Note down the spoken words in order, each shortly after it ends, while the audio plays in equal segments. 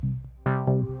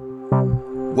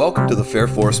Welcome to the Fair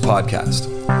Forest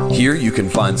Podcast. Here you can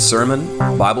find sermon,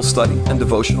 Bible study, and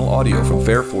devotional audio from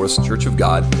Fair Forest Church of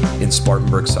God in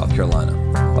Spartanburg, South Carolina,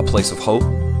 a place of hope,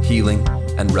 healing,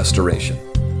 and restoration.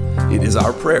 It is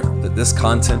our prayer that this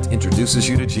content introduces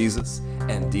you to Jesus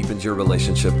and deepens your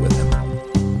relationship with Him.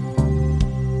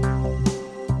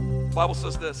 The Bible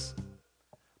says this: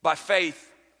 by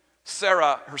faith,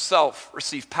 Sarah herself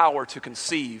received power to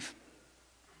conceive,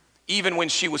 even when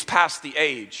she was past the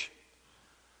age,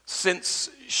 since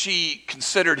she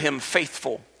considered him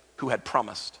faithful who had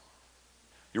promised.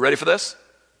 You ready for this?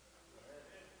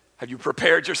 Have you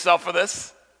prepared yourself for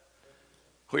this?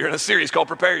 We're in a series called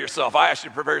Prepare Yourself. I asked you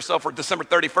to prepare yourself for December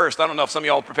 31st. I don't know if some of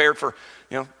y'all prepared for,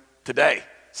 today.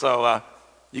 So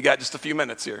you got just a few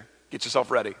minutes here. Get yourself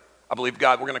ready. I believe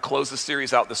God, we're going to close this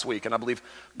series out this week, and I believe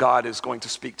God is going to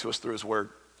speak to us through His Word.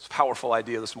 It's a powerful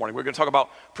idea this morning. We're going to talk about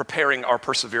preparing our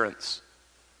perseverance.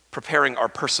 Preparing our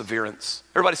perseverance.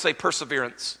 Everybody say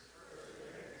perseverance.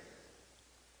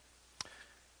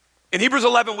 In Hebrews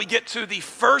 11, we get to the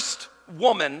first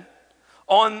woman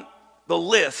on the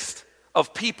list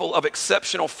of people of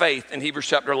exceptional faith in Hebrews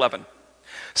chapter 11.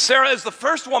 Sarah is the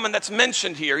first woman that's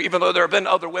mentioned here, even though there have been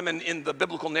other women in the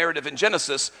biblical narrative in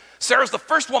Genesis. Sarah's the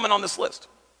first woman on this list.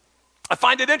 I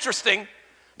find it interesting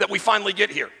that we finally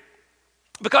get here.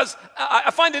 Because I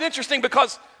find it interesting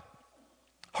because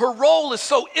her role is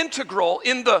so integral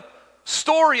in the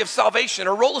story of salvation.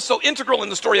 Her role is so integral in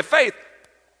the story of faith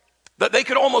that they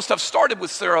could almost have started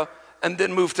with Sarah and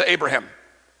then moved to Abraham.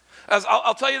 As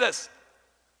I'll tell you this,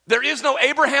 there is no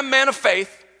Abraham man of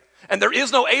faith and there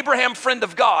is no Abraham friend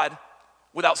of God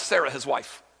without Sarah, his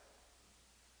wife.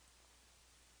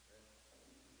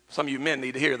 Some of you men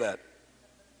need to hear that.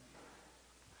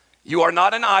 You are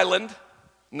not an island.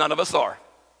 None of us are.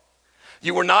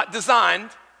 You were not designed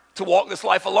to walk this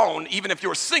life alone. Even if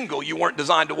you're single, you weren't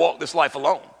designed to walk this life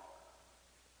alone.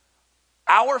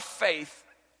 Our faith,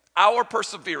 our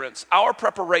perseverance, our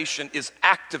preparation is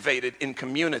activated in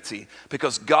community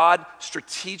because God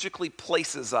strategically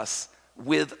places us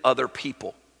with other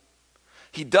people.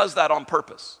 He does that on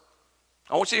purpose.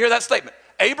 I want you to hear that statement.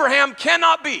 Abraham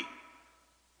cannot be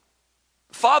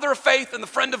the father of faith and the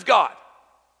friend of God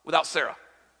without Sarah.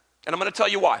 And I'm going to tell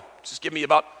you why. Just give me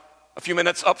about a few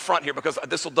minutes up front here because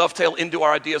this will dovetail into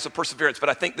our ideas of perseverance, but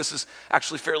I think this is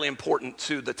actually fairly important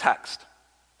to the text.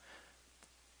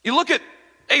 You look at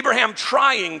Abraham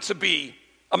trying to be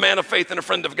a man of faith and a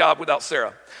friend of God without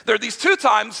Sarah. There are these two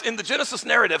times in the Genesis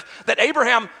narrative that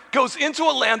Abraham goes into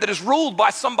a land that is ruled by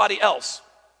somebody else.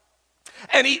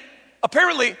 And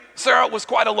apparently Sarah was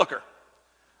quite a looker.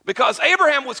 Because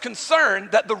Abraham was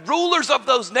concerned that the rulers of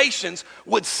those nations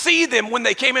would see them when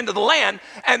they came into the land,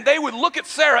 and they would look at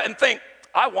Sarah and think,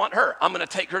 I want her. I'm going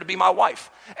to take her to be my wife.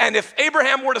 And if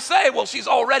Abraham were to say, well, she's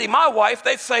already my wife,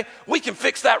 they'd say, we can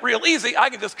fix that real easy.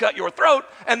 I can just cut your throat,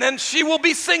 and then she will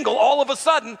be single all of a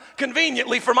sudden.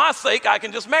 Conveniently, for my sake, I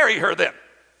can just marry her then.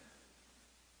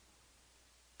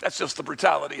 That's just the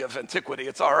brutality of antiquity.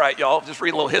 It's all right, y'all. Just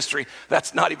read a little history.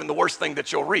 That's not even the worst thing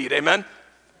that you'll read. Amen?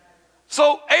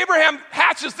 So Abraham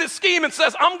hatches this scheme and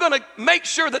says, I'm going to make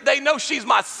sure that they know she's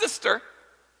my sister,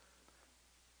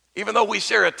 even though we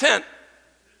share a tent,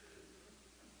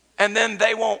 and then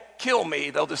they won't kill me,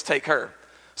 they'll just take her.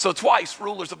 So twice,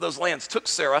 rulers of those lands took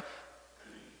Sarah,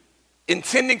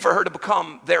 intending for her to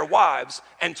become their wives,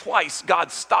 and twice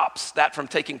God stops that from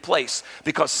taking place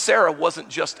because Sarah wasn't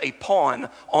just a pawn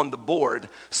on the board,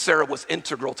 Sarah was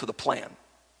integral to the plan.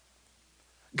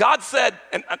 God said,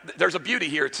 and there's a beauty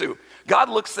here too. God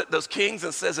looks at those kings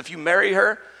and says, if you marry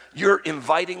her, you're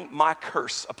inviting my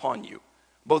curse upon you.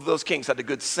 Both of those kings had the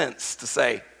good sense to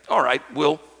say, all right,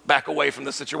 we'll back away from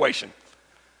the situation.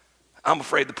 I'm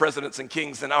afraid the presidents and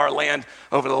kings in our land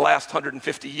over the last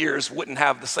 150 years wouldn't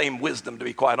have the same wisdom, to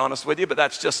be quite honest with you, but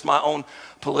that's just my own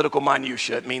political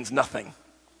minutia. It means nothing.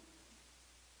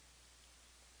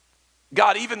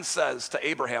 God even says to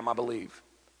Abraham, I believe,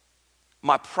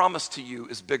 my promise to you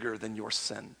is bigger than your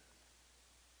sin.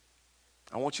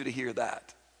 I want you to hear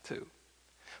that too,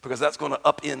 because that's going to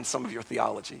upend some of your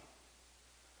theology.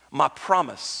 My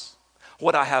promise,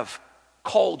 what I have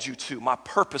called you to, my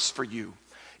purpose for you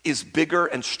is bigger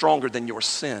and stronger than your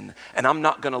sin, and I'm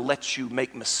not going to let you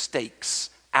make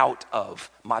mistakes out of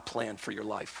my plan for your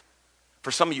life. For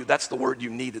some of you, that's the word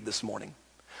you needed this morning.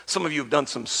 Some of you have done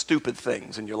some stupid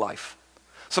things in your life.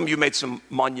 Some of you made some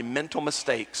monumental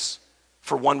mistakes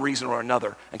for one reason or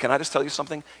another. And can I just tell you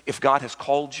something? If God has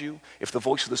called you, if the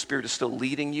voice of the Spirit is still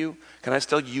leading you, can I just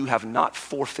tell you, you have not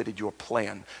forfeited your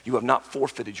plan. You have not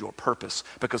forfeited your purpose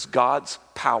because God's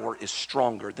power is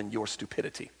stronger than your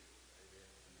stupidity.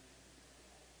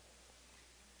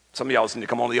 Some of y'all just need to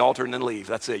come on the altar and then leave.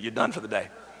 That's it. You're done for the day.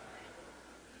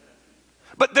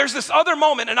 But there's this other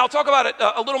moment, and I'll talk about it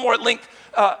a little more at length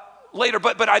later,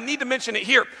 but I need to mention it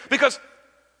here because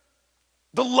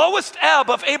the lowest ebb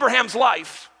of Abraham's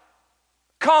life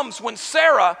comes when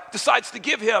Sarah decides to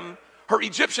give him her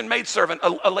Egyptian maidservant,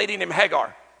 a lady named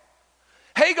Hagar.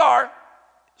 Hagar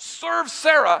serves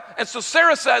Sarah, and so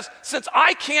Sarah says, since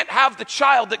I can't have the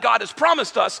child that God has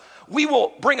promised us, we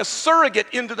will bring a surrogate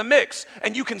into the mix,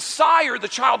 and you can sire the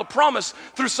child of promise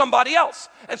through somebody else.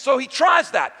 And so he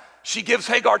tries that. She gives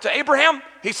Hagar to Abraham.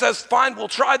 He says, fine, we'll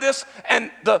try this,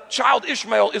 and the child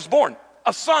Ishmael is born.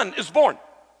 A son is born.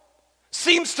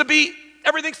 Seems to be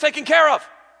everything's taken care of.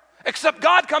 Except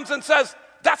God comes and says,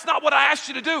 that's not what I asked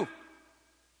you to do.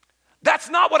 That's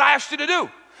not what I asked you to do.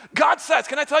 God says,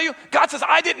 can I tell you? God says,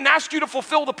 I didn't ask you to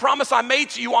fulfill the promise I made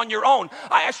to you on your own.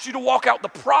 I asked you to walk out the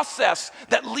process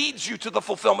that leads you to the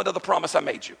fulfillment of the promise I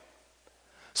made you.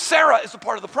 Sarah is a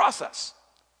part of the process.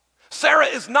 Sarah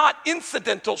is not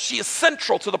incidental, she is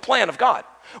central to the plan of God.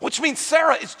 Which means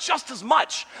Sarah is just as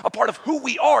much a part of who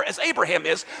we are as Abraham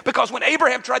is, because when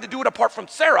Abraham tried to do it apart from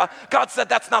Sarah, God said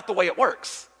that's not the way it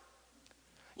works.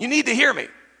 You need to hear me.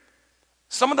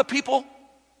 Some of the people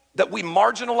that we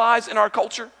marginalize in our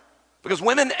culture, because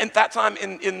women at that time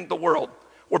in the world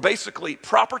were basically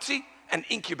property and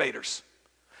incubators.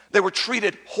 They were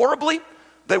treated horribly,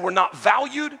 they were not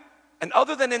valued, and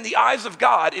other than in the eyes of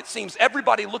God, it seems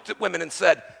everybody looked at women and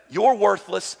said, you're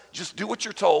worthless, just do what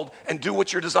you're told and do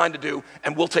what you're designed to do,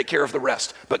 and we'll take care of the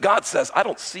rest. But God says, I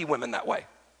don't see women that way.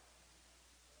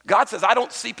 God says, I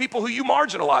don't see people who you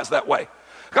marginalize that way.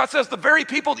 God says, the very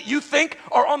people that you think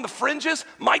are on the fringes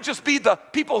might just be the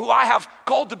people who I have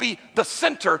called to be the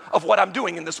center of what I'm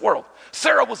doing in this world.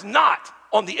 Sarah was not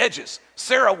on the edges.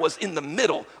 Sarah was in the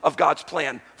middle of God's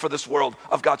plan for this world,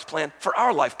 of God's plan for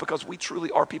our life, because we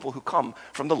truly are people who come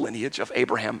from the lineage of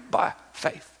Abraham by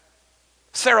faith.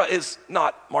 Sarah is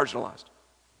not marginalized.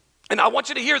 And I want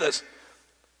you to hear this.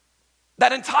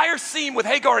 That entire scene with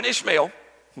Hagar and Ishmael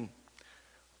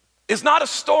is not a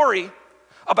story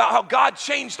about how God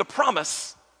changed the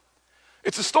promise.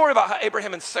 It's a story about how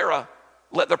Abraham and Sarah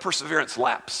let their perseverance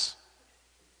lapse.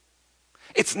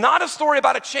 It's not a story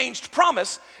about a changed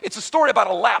promise. It's a story about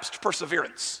a lapsed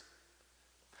perseverance.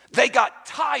 They got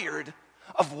tired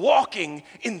of walking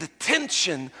in the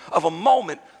tension of a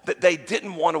moment that they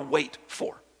didn't want to wait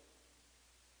for.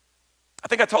 I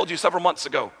think I told you several months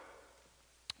ago,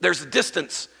 there's a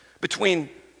distance between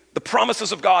the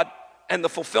promises of God and the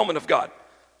fulfillment of God.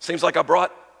 Seems like I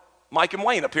brought Mike and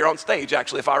Wayne up here on stage,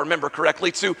 actually, if I remember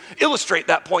correctly, to illustrate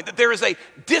that point, that there is a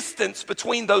distance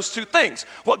between those two things.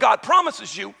 What God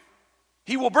promises you,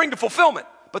 He will bring to fulfillment,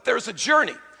 but there's a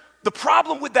journey. The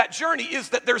problem with that journey is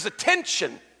that there's a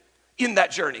tension in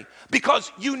that journey,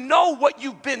 because you know what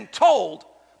you've been told,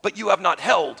 but you have not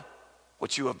held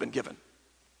what you have been given.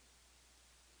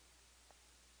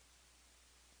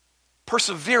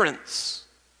 Perseverance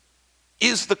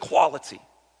is the quality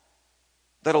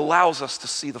that allows us to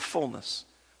see the fullness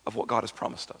of what God has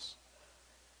promised us.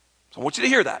 So I want you to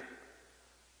hear that.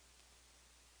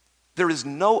 There is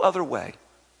no other way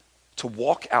to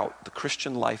walk out the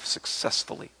Christian life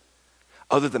successfully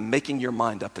other than making your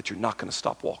mind up that you're not going to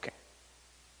stop walking.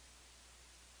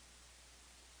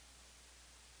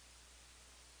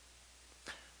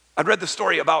 I'd read the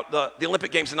story about the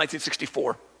Olympic Games in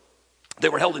 1964. They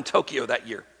were held in Tokyo that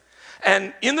year.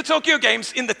 And in the Tokyo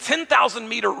Games, in the 10,000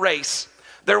 meter race,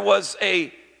 there was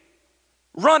a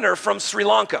runner from Sri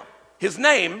Lanka. His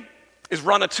name is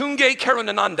Ranatunge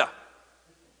Karunananda.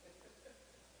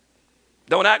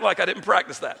 Don't act like I didn't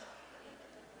practice that.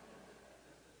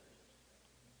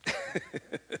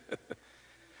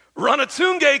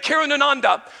 Ranatunge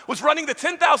Karunananda was running the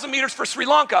 10,000 meters for Sri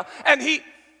Lanka, and he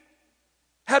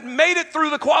had made it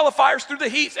through the qualifiers, through the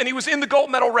heats, and he was in the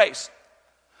gold medal race.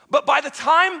 But by the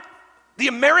time the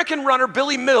American runner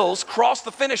Billy Mills crossed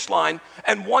the finish line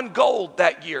and won gold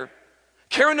that year,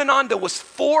 Karunananda was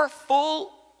 4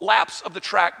 full laps of the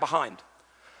track behind.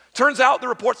 Turns out the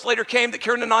reports later came that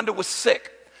Karunananda was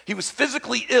sick. He was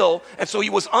physically ill, and so he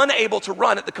was unable to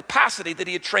run at the capacity that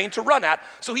he had trained to run at,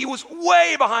 so he was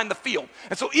way behind the field.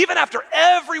 And so even after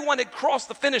everyone had crossed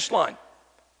the finish line,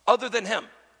 other than him,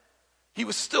 he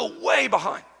was still way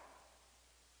behind.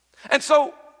 And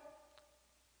so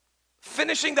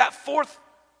finishing that 4th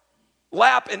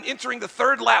lap and entering the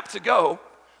 3rd lap to go,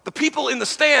 the people in the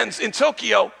stands in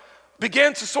Tokyo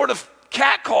began to sort of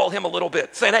catcall him a little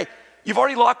bit, saying, hey, you've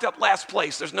already locked up last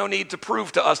place. There's no need to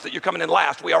prove to us that you're coming in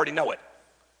last. We already know it.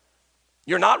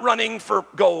 You're not running for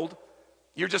gold.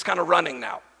 You're just kind of running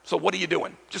now. So what are you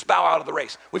doing? Just bow out of the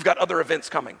race. We've got other events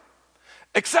coming.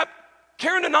 Except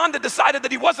Karanananda decided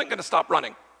that he wasn't going to stop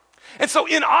running. And so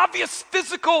in obvious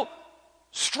physical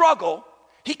struggle,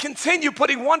 he continued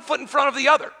putting one foot in front of the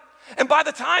other. And by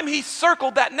the time he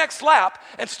circled that next lap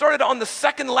and started on the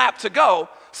second lap to go,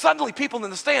 suddenly people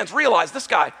in the stands realized this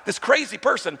guy, this crazy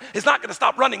person, is not going to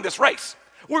stop running this race.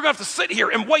 We're going to have to sit here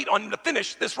and wait on him to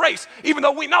finish this race, even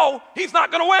though we know he's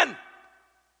not going to win.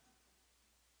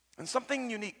 And something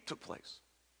unique took place.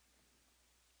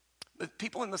 The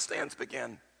people in the stands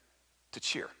began to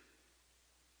cheer.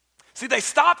 See, they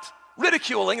stopped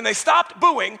ridiculing and they stopped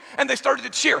booing and they started to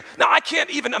cheer. Now, I can't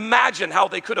even imagine how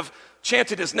they could have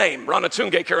chanted his name,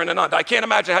 Ranatunge Karanananda. I can't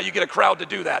imagine how you get a crowd to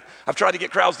do that. I've tried to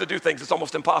get crowds to do things. It's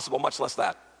almost impossible, much less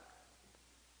that.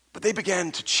 But they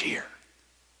began to cheer.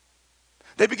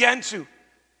 They began to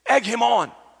egg him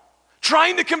on,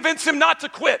 trying to convince him not to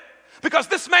quit, because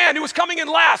this man who was coming in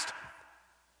last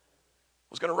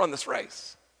was going to run this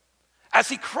race. As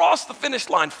he crossed the finish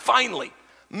line, finally,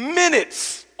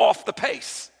 minutes off the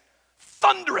pace,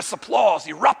 thunderous applause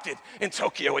erupted in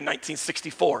Tokyo in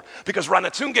 1964 because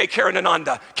Ranatunge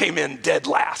Karanananda came in dead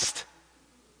last.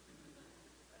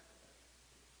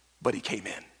 But he came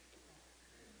in.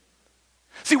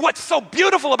 See, what's so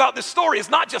beautiful about this story is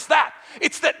not just that.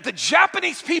 It's that the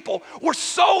Japanese people were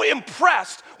so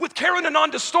impressed with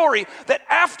Karanananda's story that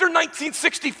after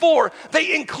 1964,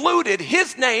 they included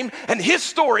his name and his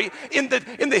story in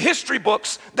the history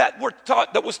books that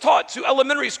was taught to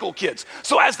elementary school kids.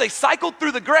 So as they cycled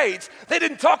through the grades, they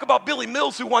didn't talk about Billy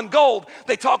Mills who won gold.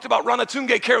 They talked about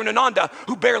Ranatunge Karanananda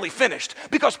who barely finished.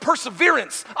 Because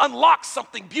perseverance unlocks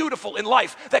something beautiful in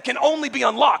life that can only be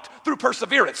unlocked through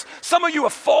perseverance. Some of you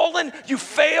have fallen, you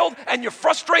failed, and you're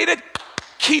frustrated.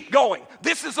 Keep going.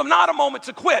 This is not a moment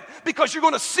to quit, because you're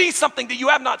going to see something that you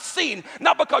have not seen,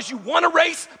 not because you won a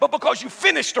race, but because you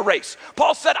finished a race.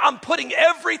 Paul said, I'm putting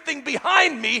everything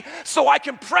behind me so I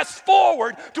can press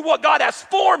forward to what God has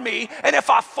for me. And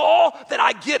if I fall, then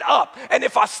I get up. And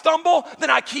if I stumble, then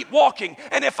I keep walking.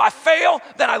 And if I fail,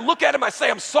 then I look at him, I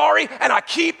say, I'm sorry, and I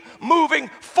keep moving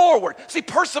forward. See,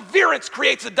 perseverance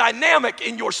creates a dynamic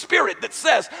in your spirit that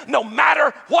says, no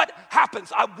matter what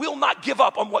happens, I will not give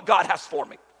up on what God has for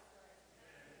me.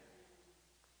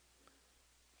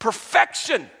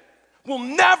 Perfection will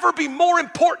never be more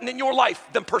important in your life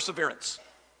than perseverance.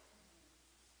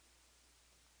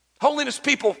 Holiness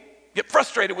people get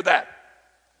frustrated with that.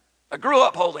 I grew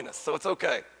up holiness, so it's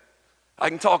okay. I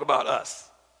can talk about us.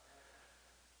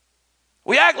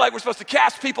 We act like we're supposed to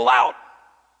cast people out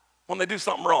when they do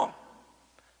something wrong.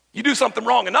 You do something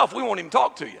wrong enough, we won't even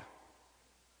talk to you.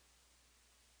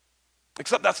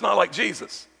 Except that's not like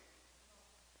Jesus.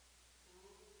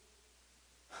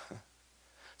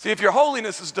 See, if your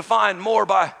holiness is defined more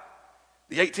by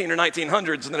the 18 or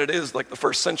 1900s than it is like the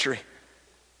first century,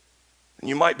 then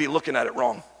you might be looking at it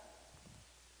wrong.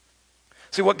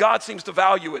 See, what God seems to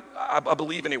value, I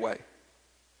believe anyway,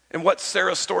 and what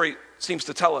Sarah's story seems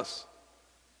to tell us,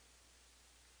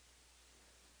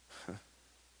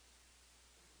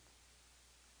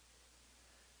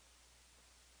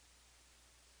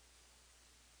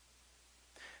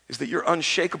 is that your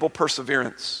unshakable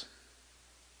perseverance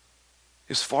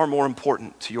is far more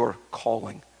important to your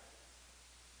calling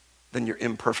than your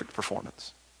imperfect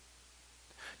performance.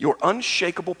 Your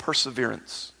unshakable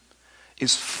perseverance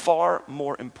is far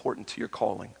more important to your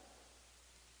calling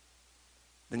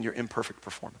than your imperfect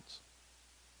performance.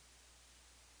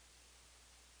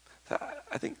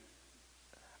 I think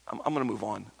I'm going to move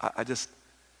on. I just,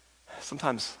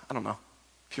 sometimes, I don't know,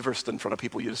 if you've ever stood in front of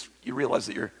people, you realize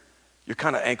that you're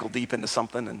kind of ankle deep into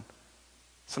something, and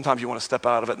sometimes you want to step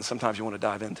out of it and sometimes you want to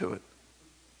dive into it.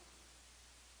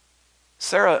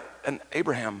 Sarah and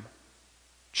Abraham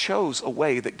chose a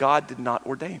way that God did not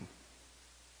ordain.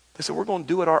 They said, we're going to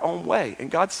do it our own way. And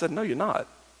God said, no, you're not.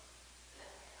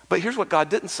 But here's what God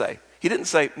didn't say. He didn't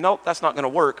say, no, that's not going to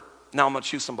work. Now I'm going to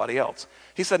choose somebody else.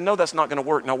 He said, no, that's not going to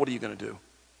work. Now what are you going to do?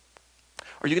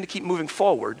 Are you going to keep moving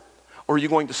forward, or are you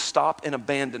going to stop and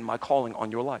abandon my calling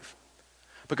on your life?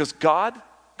 Because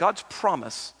God's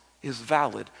promise is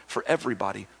valid for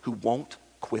everybody who won't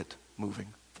quit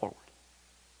moving forward.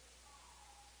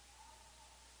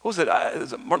 What was it?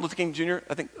 Is it Martin Luther King Jr.,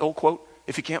 I think, the old quote?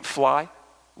 If you can't fly,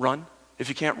 run. If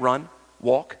you can't run,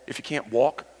 walk. If you can't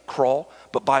walk, crawl.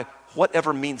 But by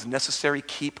whatever means necessary,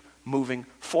 keep moving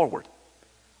forward.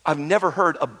 I've never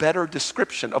heard a better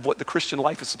description of what the Christian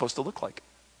life is supposed to look like.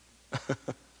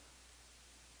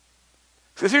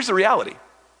 Because here's the reality.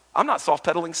 I'm not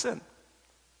soft-pedaling sin.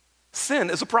 Sin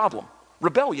is a problem.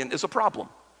 Rebellion is a problem.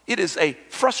 It is a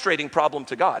frustrating problem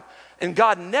to God. And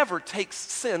God never takes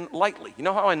sin lightly. You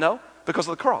know how I know? Because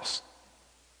of the cross.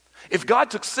 If God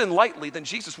took sin lightly, then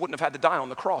Jesus wouldn't have had to die on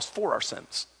the cross for our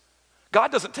sins.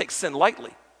 God doesn't take sin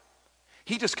lightly.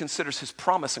 He just considers his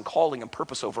promise and calling and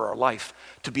purpose over our life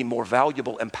to be more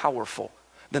valuable and powerful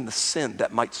than the sin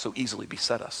that might so easily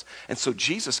beset us. And so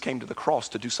Jesus came to the cross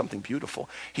to do something beautiful.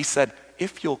 He said,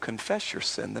 if you'll confess your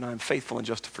sin, then I'm faithful and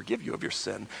just to forgive you of your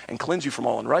sin and cleanse you from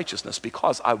all unrighteousness,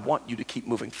 because I want you to keep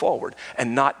moving forward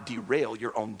and not derail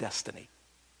your own destiny.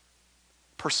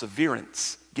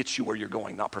 Perseverance gets you where you're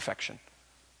going, not perfection.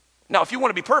 Now, if you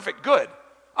want to be perfect, good.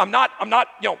 I'm not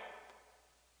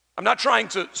trying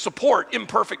to support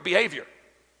imperfect behavior.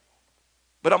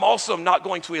 But I'm also not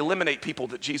going to eliminate people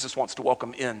that Jesus wants to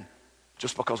welcome in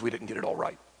just because we didn't get it all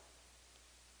right.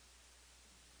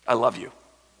 I love you.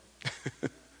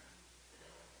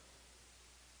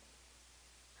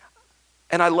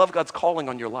 And I love God's calling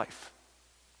on your life.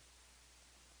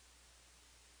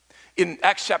 In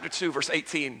Acts chapter 2, verse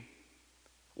 18,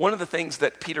 one of the things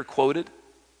that Peter quoted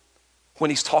when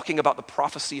he's talking about the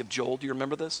prophecy of Joel, do you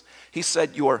remember this? He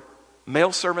said, your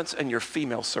male servants and your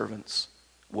female servants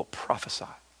will prophesy.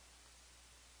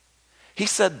 He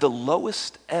said the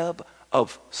lowest ebb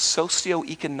of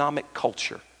socioeconomic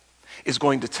culture is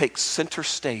going to take center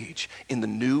stage in the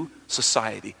new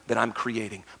society that I'm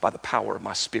creating by the power of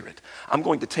my Spirit. I'm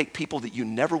going to take people that you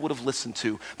never would have listened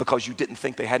to because you didn't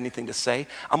think they had anything to say.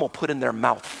 I'm going to put in their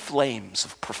mouth flames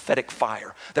of prophetic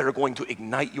fire that are going to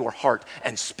ignite your heart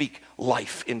and speak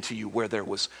life into you where there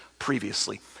was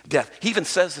previously death. He even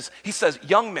says this. He says,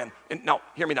 young men, and now,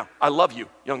 hear me now. I love you,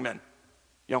 young men.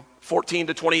 14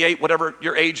 to 28, whatever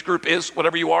your age group is,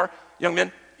 whatever you are, young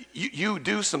men, you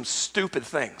do some stupid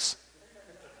things.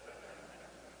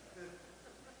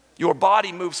 Your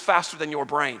body moves faster than your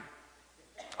brain.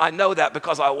 I know that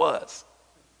because I was.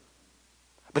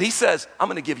 But he says, I'm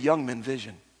going to give young men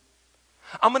vision.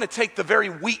 I'm going to take the very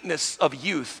weakness of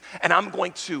youth and I'm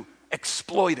going to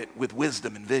exploit it with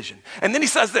wisdom and vision. And then he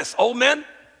says this, old men,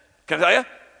 can I tell you?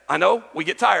 I know we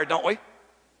get tired, don't we?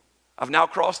 I've now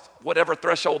crossed whatever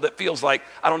threshold that feels like.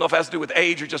 I don't know if it has to do with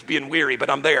age or just being weary,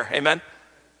 but I'm there, amen?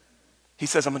 He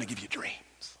says, I'm going to give you dreams.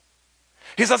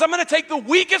 He says, I'm going to take the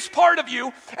weakest part of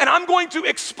you and I'm going to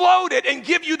explode it and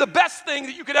give you the best thing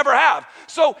that you could ever have.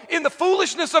 So in the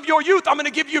foolishness of your youth, I'm going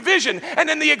to give you vision. And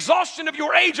in the exhaustion of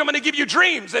your age, I'm going to give you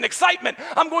dreams and excitement.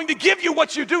 I'm going to give you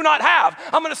what you do not have.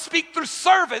 I'm going to speak through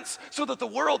servants so that the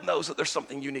world knows that there's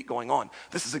something unique going on.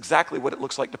 This is exactly what it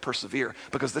looks like to persevere,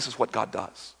 because this is what God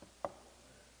does.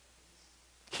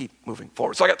 Keep moving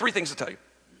forward. So I got three things to tell you,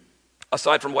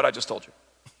 aside from what I just told you.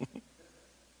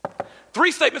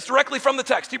 Three statements directly from the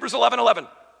text, Hebrews 11:11.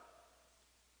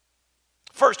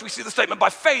 First, we see the statement, by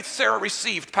faith, Sarah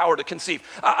received power to conceive.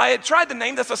 I had tried to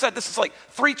name this. I said this is like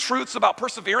three truths about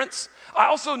perseverance. I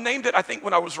also named it, I think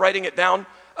when I was writing it down,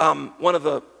 one of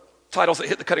the titles that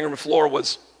hit the cutting room floor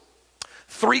was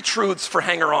Three Truths for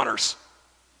Hanger-Oners.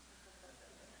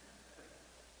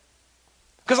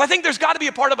 Because I think there's got to be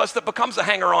a part of us that becomes a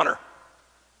hanger-oner.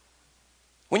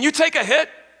 When you take a hit,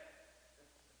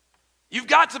 you've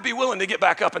got to be willing to get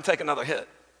back up and take another hit.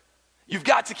 You've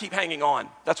got to keep hanging on.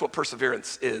 That's what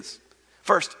perseverance is.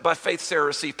 First, by faith, Sarah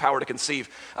received power to conceive.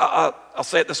 I'll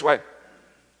say it this way.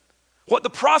 What the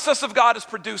process of God is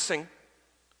producing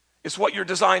is what you're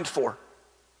designed for.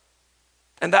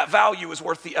 And that value is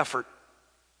worth the effort,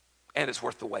 and it's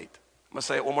worth the wait. I'm going to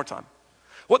say it one more time.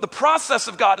 What the process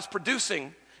of God is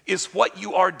producing is what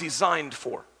you are designed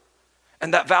for.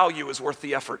 And that value is worth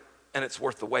the effort, and it's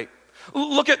worth the wait.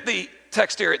 Look at the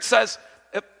text here. It says,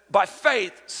 by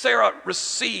faith, Sarah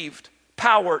received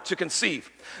power to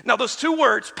conceive. Now, those two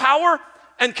words, power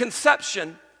and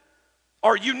conception,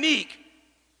 are unique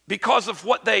because of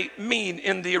what they mean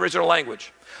in the original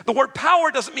language. The word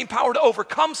power doesn't mean power to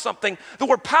overcome something. The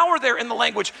word power there in the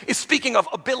language is speaking of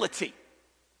ability.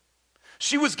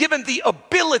 She was given the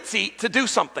ability to do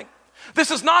something.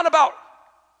 This is not about,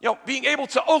 being able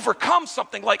to overcome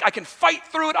something, like I can fight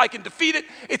through it, I can defeat it.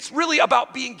 It's really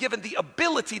about being given the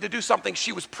ability to do something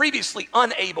she was previously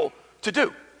unable to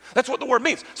do. That's what the word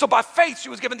means. So by faith, she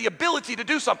was given the ability to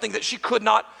do something that she could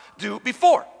not do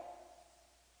before.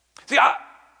 See,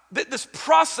 this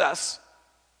process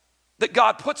that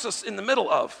God puts us in the middle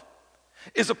of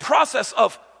is a process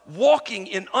of walking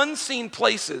in unseen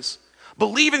places,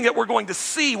 believing that we're going to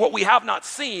see what we have not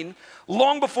seen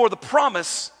long before the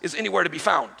promise is anywhere to be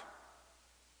found.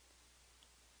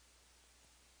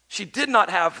 She did not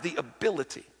have the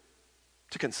ability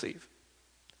to conceive.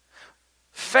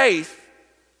 Faith,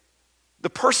 the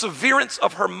perseverance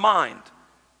of her mind.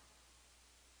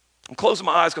 I'm closing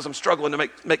my eyes because I'm struggling to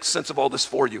make sense of all this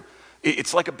for you.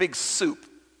 It's like a big soup,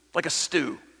 like a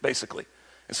stew, basically.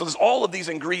 And so there's all of these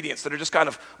ingredients that are just kind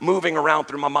of moving around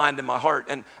through my mind and my heart.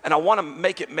 And I want to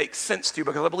make it make sense to you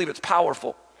because I believe it's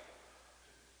powerful.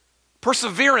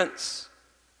 Perseverance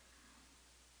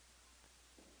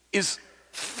is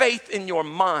faith in your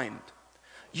mind.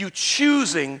 You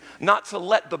choosing not to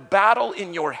let the battle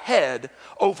in your head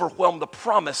overwhelm the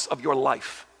promise of your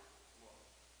life.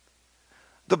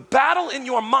 The battle in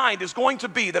your mind is going to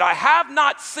be that I have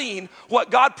not seen what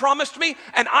God promised me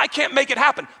and I can't make it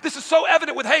happen. This is so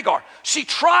evident with Hagar. She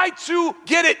tried to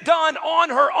get it done on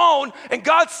her own and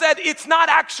God said it's not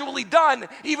actually done.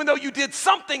 Even though you did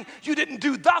something, you didn't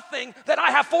do the thing that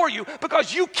I have for you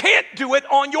because you can't do it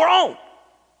on your own.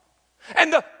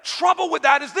 And the trouble with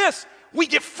that is this: we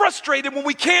get frustrated when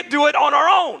we can't do it on our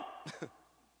own.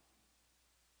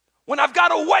 When I've got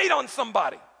to wait on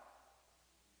somebody.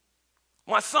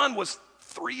 My son was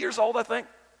 3 years old, I think.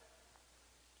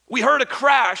 We heard a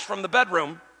crash from the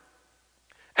bedroom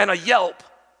and a yelp,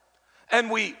 and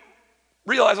we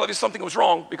realized obviously something was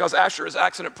wrong because Asher is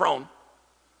accident prone.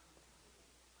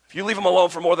 If you leave him alone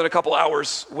for more than a couple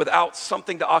hours without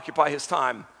something to occupy his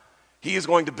time, he is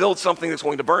going to build something that's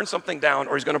going to burn something down,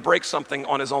 or he's going to break something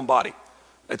on his own body.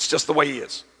 It's just the way he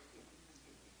is.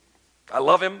 I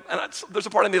love him, and there's a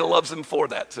part of me that loves him for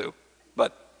that too.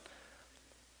 But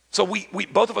so we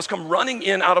both of us come running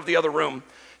in out of the other room.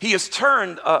 He has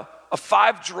turned a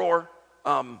 5-drawer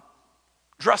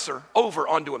dresser over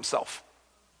onto himself.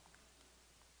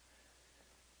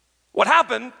 What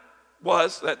happened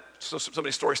was that, so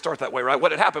somebody's stories start that way, right?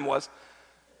 What had happened was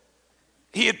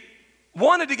he had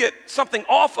wanted to get something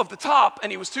off of the top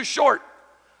and he was too short.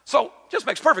 So it just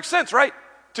makes perfect sense, right?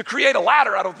 To create a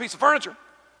ladder out of a piece of furniture.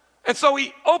 And so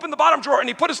he opened the bottom drawer and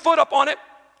he put his foot up on it.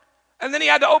 And then he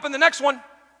had to open the next one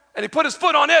and he put his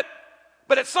foot on it.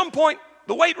 But at some point,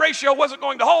 the weight ratio wasn't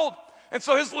going to hold. And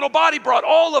so his little body brought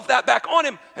all of that back on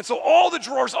him. And so all the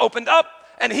drawers opened up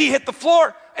and he hit the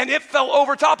floor and it fell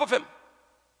over top of him.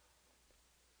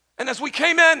 And as we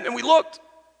came in and we looked,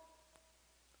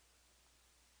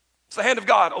 it's the hand of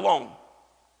God alone,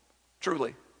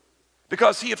 truly.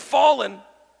 Because he had fallen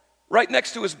right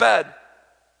next to his bed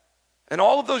and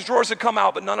all of those drawers had come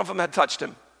out, but none of them had touched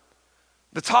him.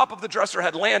 The top of the dresser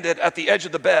had landed at the edge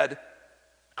of the bed,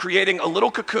 creating a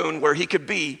little cocoon where he could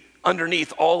be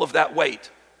underneath all of that weight,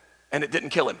 and it didn't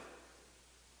kill him.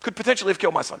 Could potentially have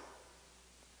killed my son.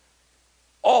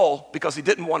 All because he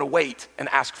didn't want to wait and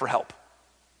ask for help.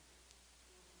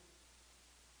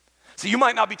 So you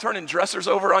might not be turning dressers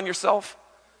over on yourself,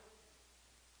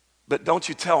 but don't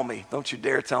you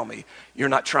dare tell me you're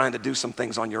not trying to do some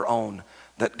things on your own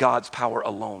that God's power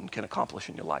alone can accomplish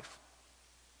in your life.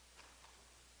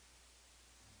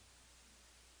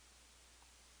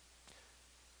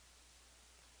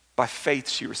 By faith,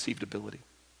 she received ability.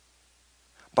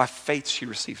 By faith, she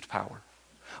received power.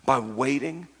 By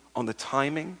waiting on the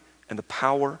timing and the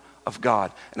power of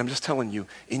God. And I'm just telling you,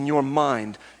 in your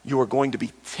mind, you are going to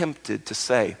be tempted to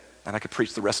say, and I could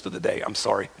preach the rest of the day, I'm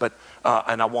sorry, but,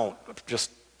 and I won't,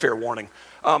 just fair warning.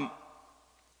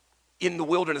 In the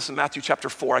wilderness in Matthew chapter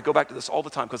 4, I go back to this all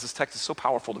the time because this text is so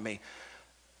powerful to me.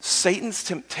 Satan's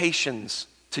temptations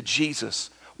to Jesus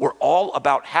were all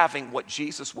about having what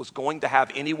Jesus was going to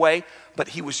have anyway, but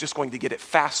he was just going to get it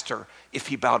faster if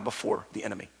he bowed before the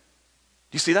enemy.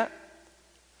 Do you see that?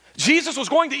 Jesus was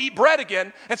going to eat bread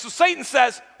again, and so Satan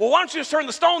says, well, why don't you just turn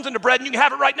the stones into bread and you can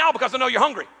have it right now because I know you're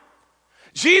hungry.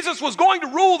 Jesus was going to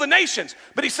rule the nations,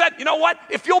 but he said, you know what?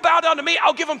 If you'll bow down to me,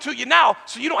 I'll give them to you now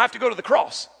so you don't have to go to the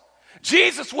cross.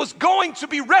 Jesus was going to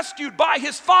be rescued by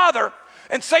his Father,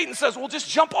 and Satan says, well, just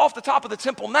jump off the top of the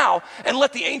temple now and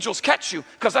let the angels catch you,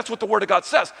 because that's what the Word of God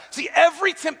says. See,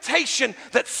 every temptation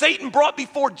that Satan brought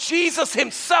before Jesus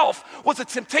himself was a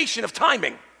temptation of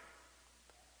timing.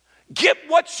 Get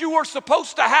what you are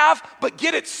supposed to have, but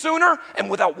get it sooner and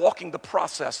without walking the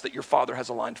process that your Father has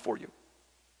aligned for you.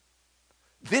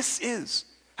 This is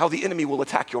how the enemy will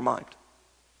attack your mind.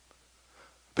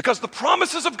 Because the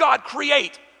promises of God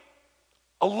create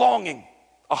a longing,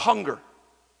 a hunger.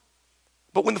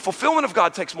 But when the fulfillment of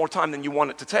God takes more time than you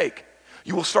want it to take,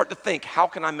 you will start to think, how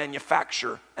can I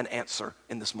manufacture an answer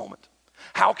in this moment?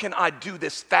 How can I do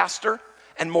this faster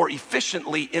and more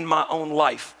efficiently in my own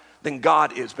life than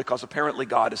God is, because apparently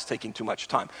God is taking too much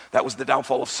time. That was the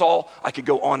downfall of Saul. I could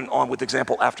go on and on with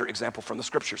example after example from the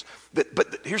scriptures.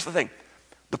 But here's the thing.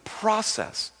 The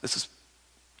process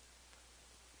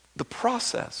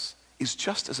is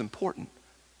just as important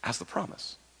as the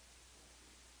promise.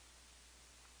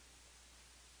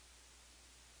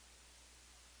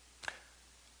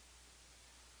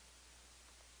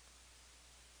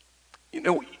 You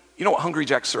know what Hungry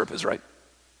Jack syrup is, right?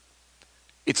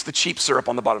 It's the cheap syrup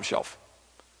on the bottom shelf.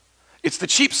 It's the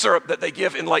cheap syrup that they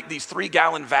give in like these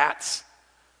 3-gallon vats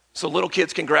so little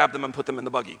kids can grab them and put them in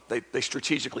the buggy. They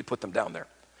strategically put them down there.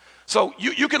 So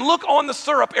you can look on the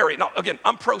syrup area. Now, again,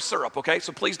 I'm pro syrup, okay?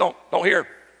 So please don't hear.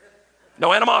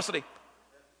 No animosity.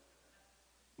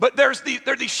 But there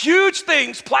are these huge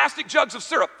things, plastic jugs of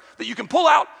syrup, that you can pull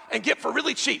out and get for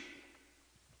really cheap.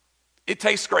 It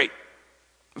tastes great.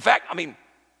 In fact,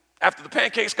 after the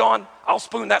pancake's gone, I'll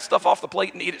spoon that stuff off the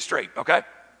plate and eat it straight, okay?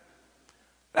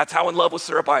 That's how in love with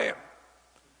syrup I am.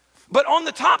 But on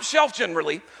the top shelf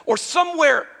generally, or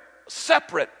somewhere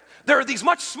separate, there are these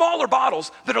much smaller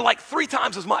bottles that are like 3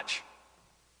 times as much.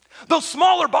 Those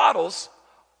smaller bottles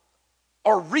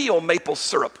are real maple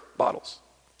syrup bottles.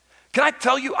 Can I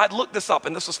tell you, I'd looked this up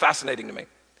and this was fascinating to me.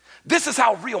 This is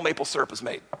how real maple syrup is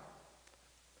made.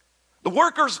 The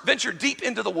workers venture deep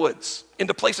into the woods,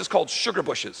 into places called sugar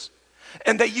bushes,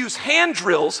 and they use hand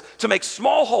drills to make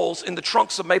small holes in the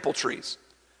trunks of maple trees.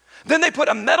 Then they put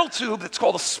a metal tube that's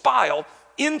called a spile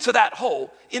into that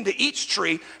hole, into each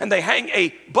tree, and they hang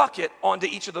a bucket onto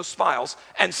each of those spiles,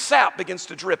 and sap begins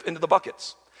to drip into the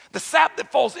buckets. The sap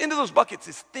that falls into those buckets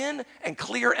is thin and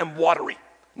clear and watery,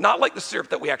 not like the syrup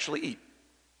that we actually eat.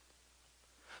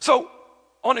 So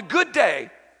on a good day,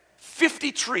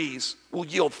 50 trees will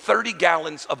yield 30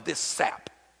 gallons of this sap,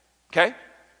 okay?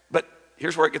 But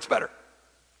here's where it gets better.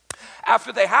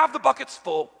 After they have the buckets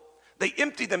full, they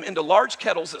empty them into large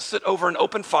kettles that sit over an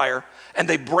open fire, and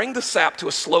they bring the sap to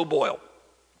a slow boil.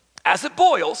 As it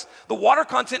boils, the water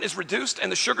content is reduced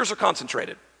and the sugars are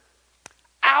concentrated.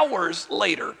 Hours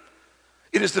later,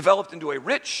 it is developed into a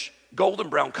rich, golden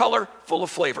brown color, full of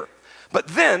flavor. But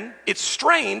then it's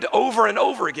strained over and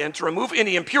over again to remove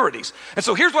any impurities. And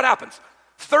so here's what happens.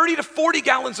 30 to 40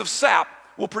 gallons of sap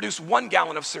will produce 1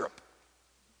 gallon of syrup.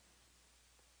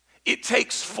 It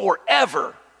takes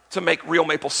forever to make real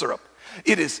maple syrup.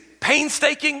 It is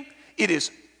painstaking, it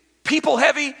is people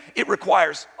heavy, it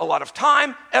requires a lot of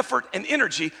time, effort, and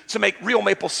energy to make real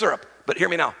maple syrup. But hear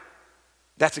me now,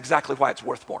 that's exactly why it's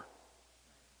worth more.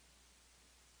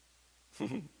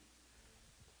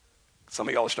 Some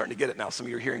of y'all are starting to get it now. Some of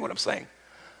you are hearing what I'm saying.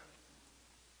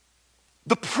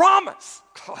 The promise,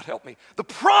 God help me, the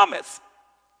promise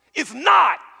is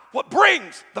not what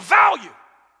brings the value.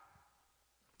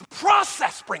 The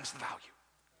process brings the value.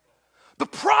 The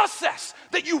process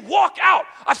that you walk out.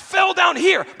 I fell down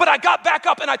here, but I got back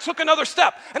up and I took another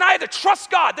step. And I had to trust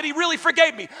God that he really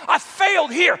forgave me. I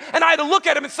failed here and I had to look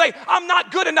at him and say, I'm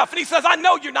not good enough. And he says, I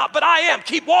know you're not, but I am.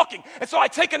 Keep walking. And so I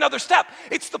take another step.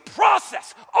 It's the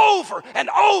process over and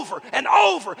over and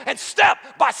over and step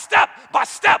by step by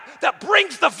step that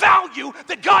brings the value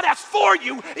that God has for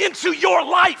you into your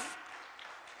life.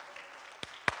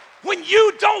 When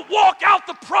you don't walk out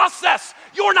the process,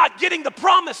 you're not getting the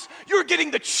promise. You're getting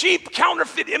the cheap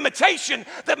counterfeit imitation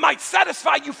that might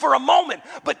satisfy you for a moment,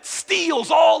 but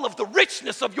steals all of the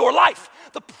richness of your life.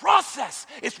 The process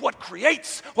is what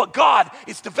creates what God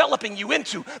is developing you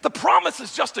into. The promise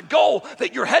is just a goal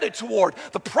that you're headed toward.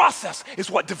 The process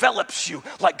is what develops you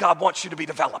like God wants you to be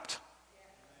developed.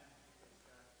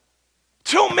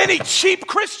 Too many cheap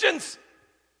Christians.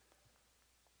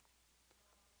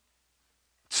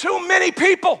 Too many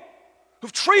people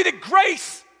who've treated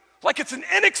grace like it's an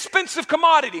inexpensive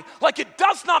commodity, like it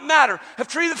does not matter, have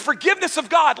treated the forgiveness of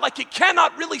God like it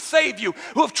cannot really save you,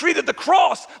 who have treated the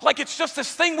cross like it's just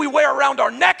this thing we wear around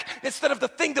our neck instead of the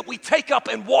thing that we take up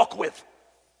and walk with.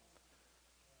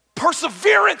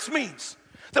 Perseverance means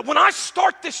that when I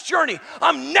start this journey,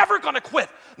 I'm never gonna quit,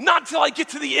 not until I get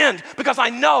to the end, because I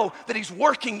know that he's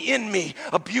working in me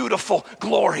a beautiful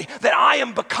glory, that I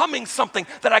am becoming something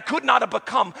that I could not have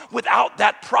become without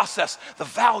that process. The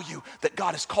value that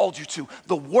God has called you to,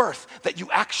 the worth that you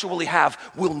actually have,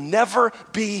 will never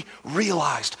be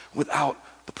realized without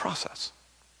the process.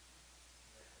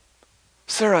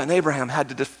 Sarah and Abraham had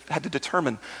to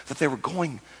determine that they were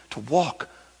going to walk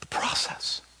the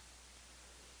process.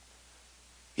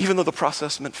 Even though the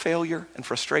process meant failure and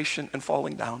frustration and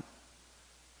falling down,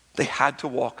 they had to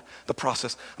walk the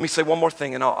process. Let me say one more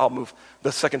thing and I'll move.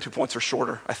 The second 2 points are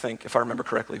shorter, I think, if I remember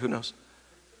correctly. Who knows?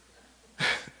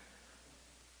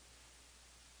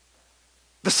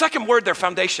 The second word there,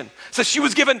 foundation, says she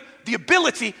was given the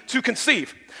ability to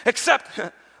conceive. Except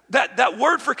that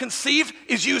word for conceive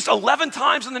is used 11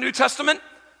 times in the New Testament,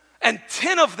 and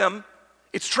 10 of them,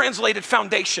 it's translated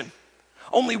foundation.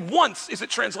 Only once is it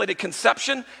translated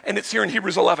conception, and it's here in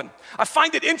Hebrews 11. I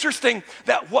find it interesting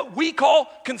that what we call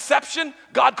conception,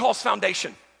 God calls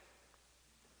foundation.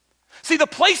 See, the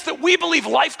place that we believe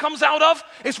life comes out of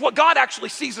is what God actually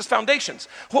sees as foundations.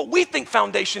 What we think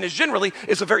foundation is generally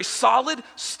is a very solid,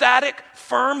 static,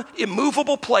 firm,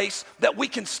 immovable place that we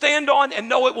can stand on and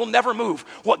know it will never move.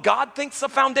 What God thinks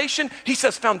of foundation, he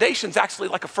says foundation's actually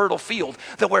like a fertile field,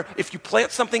 that where if you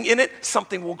plant something in it,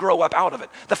 something will grow up out of it.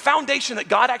 The foundation that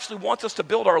God actually wants us to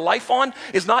build our life on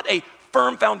is not a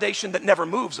firm foundation that never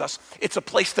moves us. It's a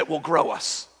place that will grow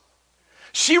us.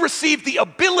 She received the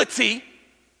ability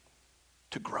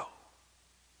to grow.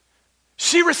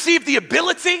 She received the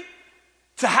ability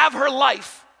to have her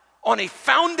life on a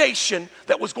foundation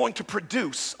that was going to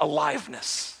produce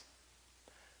aliveness.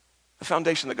 The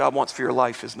foundation that God wants for your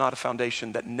life is not a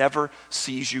foundation that never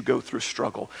sees you go through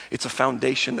struggle. It's a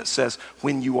foundation that says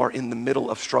when you are in the middle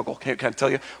of struggle, can I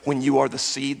tell you, when you are the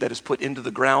seed that is put into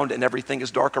the ground and everything is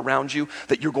dark around you,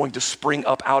 that you're going to spring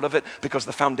up out of it because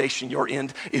the foundation you're in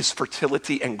is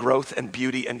fertility and growth and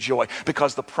beauty and joy.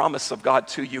 Because the promise of God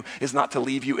to you is not to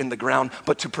leave you in the ground,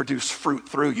 but to produce fruit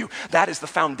through you. That is the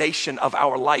foundation of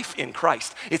our life in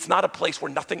Christ. It's not a place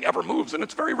where nothing ever moves and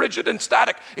it's very rigid and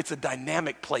static. It's a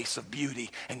dynamic place of beauty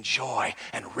and joy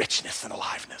and richness and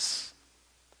aliveness.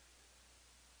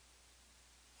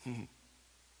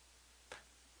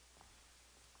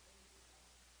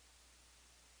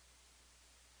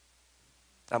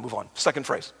 Now move on. Second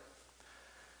phrase.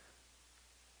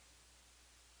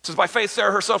 It says, by faith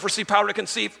Sarah herself received power to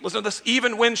conceive. Listen to this.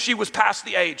 Even when she was past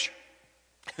the age.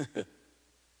 Can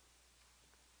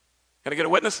I get a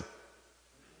witness?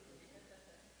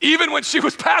 Even when she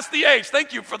was past the age.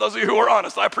 Thank you for those of you who are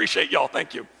honest. I appreciate y'all.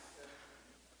 Thank you.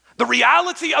 The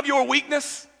reality of your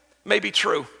weakness may be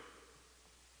true,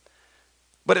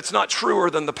 but it's not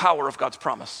truer than the power of God's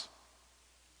promise.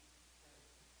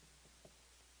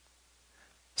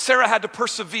 Sarah had to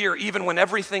persevere even when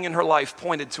everything in her life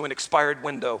pointed to an expired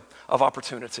window of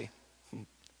opportunity.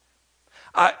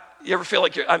 You ever feel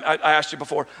like I asked you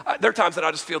before, there are times that I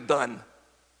just feel done,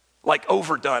 like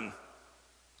overdone,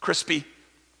 crispy,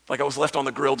 like I was left on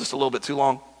the grill just a little bit too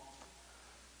long.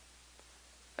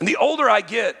 And the older I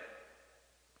get,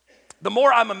 the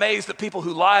more I'm amazed at people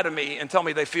who lie to me and tell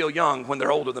me they feel young when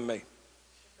they're older than me.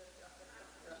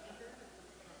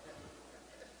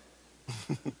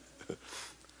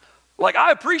 Like,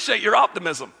 I appreciate your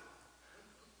optimism,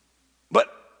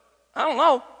 but I don't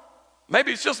know,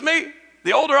 maybe it's just me.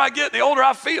 The older I get, the older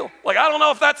I feel. Like, I don't know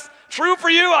if that's true for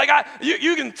you. Like,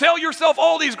 you can tell yourself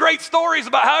all these great stories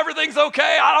about how everything's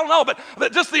okay. I don't know,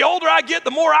 but just the older I get,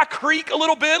 the more I creak a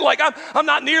little bit. Like, I'm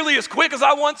not nearly as quick as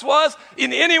I once was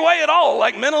in any way at all.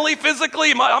 Like, mentally,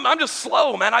 physically, I'm just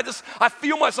slow, man. I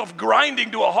feel myself grinding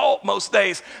to a halt most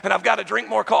days, and I've got to drink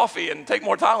more coffee and take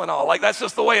more Tylenol. Like, that's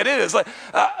just the way it is. Like,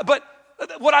 but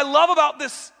what I love about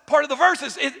this part of the verse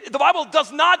is the Bible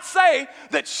does not say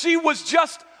that she was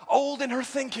just old in her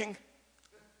thinking.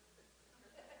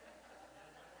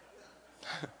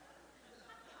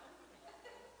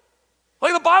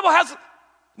 Like, the Bible has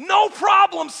no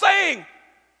problem saying,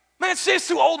 man, she's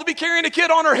too old to be carrying a kid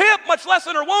on her hip, much less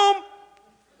in her womb.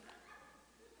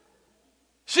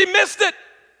 She missed it.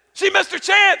 She missed her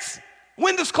chance.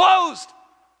 Window's closed.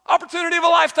 Opportunity of a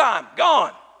lifetime.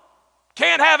 Gone.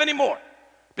 Can't have any more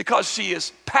because she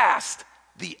is past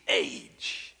the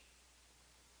age.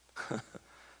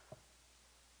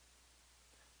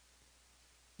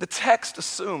 The text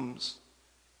assumes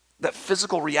that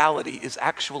physical reality is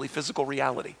actually physical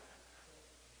reality.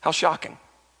 How shocking.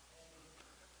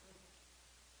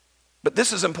 But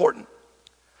this is important.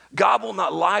 God will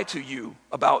not lie to you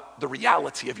about the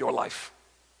reality of your life.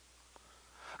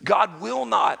 God will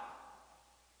not,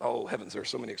 oh heavens, there are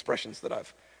so many expressions that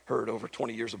I've heard over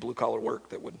 20 years of blue-collar work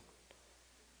that would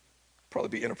probably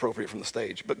be inappropriate from the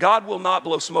stage. But God will not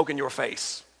blow smoke in your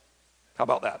face. How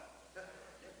about that?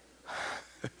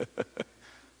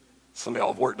 Some of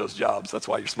y'all have worked those jobs. That's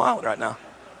why you're smiling right now.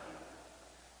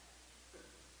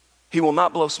 He will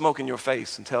not blow smoke in your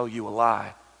face and tell you a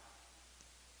lie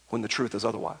when the truth is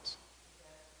otherwise.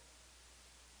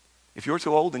 If you're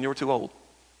too old, then you're too old.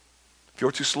 If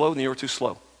you're too slow, then you're too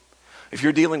slow. If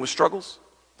you're dealing with struggles,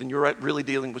 then you're really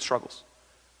dealing with struggles.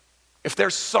 If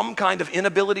there's some kind of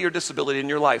inability or disability in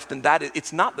your life, then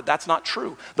it's not that that's not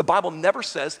true. The Bible never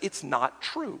says it's not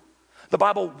true. The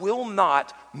Bible will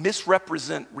not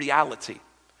misrepresent reality.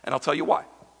 And I'll tell you why.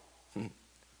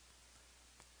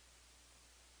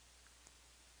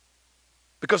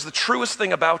 Because the truest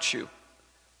thing about you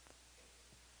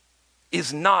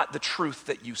is not the truth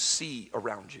that you see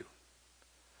around you.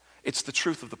 It's the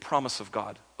truth of the promise of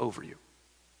God over you.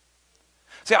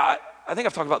 See, I think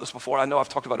I've talked about this before. I know I've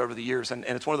talked about it over the years, and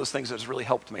it's one of those things that has really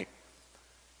helped me.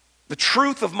 The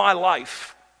truth of my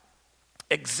life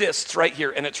exists right here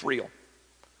and it's real.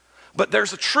 But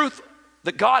there's a truth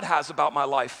that God has about my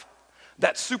life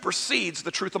that supersedes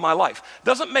the truth of my life.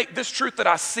 Doesn't make this truth that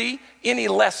I see any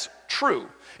less true.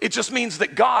 It just means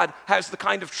that God has the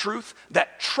kind of truth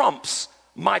that trumps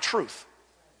my truth.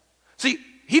 See,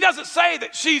 he doesn't say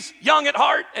that she's young at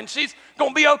heart and she's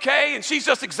gonna be okay and she's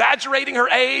just exaggerating her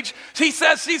age. He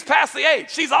says she's past the age.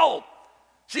 She's old.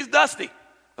 She's dusty.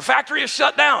 The factory is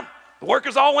shut down. The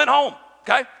workers all went home,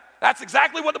 okay? That's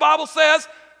exactly what the Bible says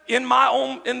in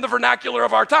the vernacular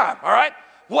of our time, all right?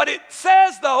 What it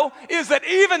says, though, is that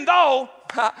even though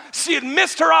she had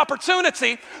missed her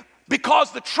opportunity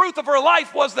because the truth of her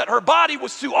life was that her body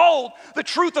was too old, the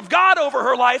truth of God over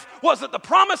her life was that the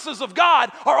promises of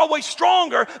God are always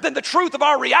stronger than the truth of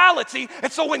our reality.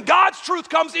 And so when God's truth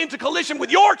comes into collision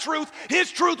with your truth,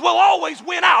 his truth will always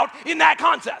win out in that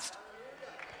contest.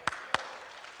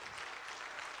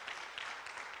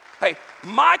 Hey,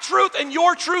 my truth and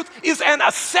your truth is an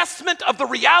assessment of the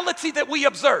reality that we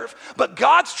observe. But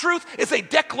God's truth is a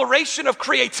declaration of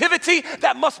creativity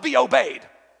that must be obeyed.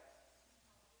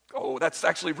 Oh, that's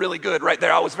actually really good right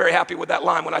there. I was very happy with that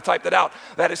line when I typed it out.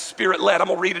 That is spirit-led. I'm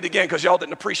going to read it again because y'all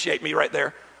didn't appreciate me right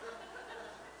there.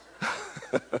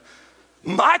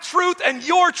 My truth and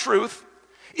your truth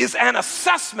is an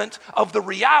assessment of the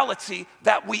reality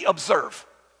that we observe.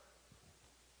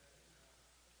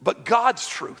 But God's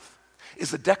truth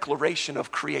is a declaration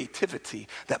of creativity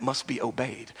that must be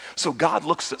obeyed. So God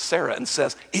looks at Sarah and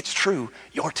says, it's true,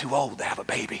 you're too old to have a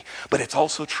baby, but it's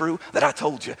also true that I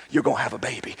told you you're gonna have a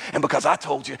baby. And because I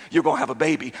told you you're gonna have a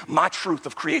baby, my truth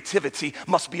of creativity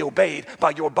must be obeyed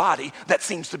by your body that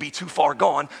seems to be too far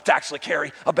gone to actually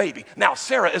carry a baby. Now,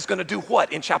 Sarah is gonna do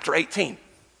what in chapter 18?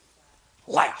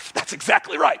 Laugh. That's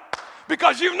exactly right.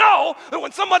 Because you know that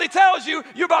when somebody tells you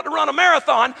you're about to run a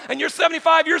marathon and you're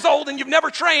 75 years old and you've never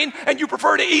trained and you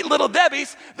prefer to eat Little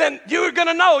Debbie's, then you're going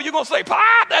to know. You're going to say,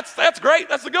 Pop, that's great.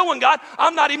 That's a good one, God.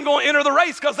 I'm not even going to enter the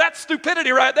race because that's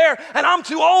stupidity right there. And I'm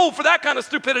too old for that kind of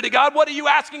stupidity, God. What are you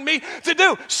asking me to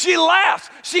do? She laughs.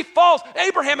 She falls.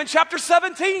 Abraham in chapter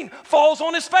 17 falls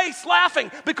on his face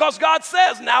laughing because God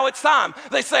says, now it's time.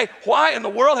 They say, why in the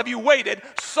world have you waited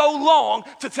so long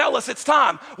to tell us it's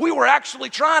time? We were actually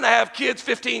trying to have kids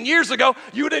 15 years ago.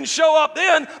 You didn't show up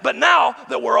then, but now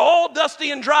that we're all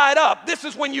dusty and dried up, this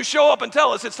is when you show up and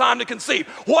tell us it's time to conceive.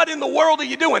 What in the world are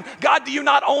you doing? God, do you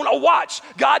not own a watch?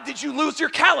 God, did you lose your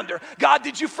calendar? God,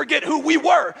 did you forget who we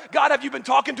were? God, have you been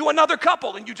talking to another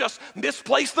couple and you just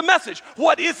misplaced the message?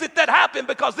 What is it that happened?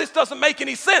 Because this doesn't make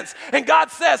any sense. And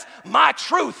God says, my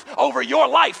truth over your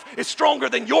life is stronger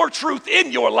than your truth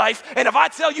in your life. And if I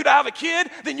tell you to have a kid,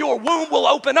 then your womb will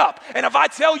open up. And if I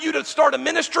tell you to start a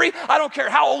ministry, I don't care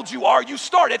how old you are, you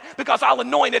start it because I'll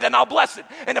anoint it and I'll bless it.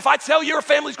 And if I tell your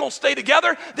family's going to stay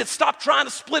together, then stop trying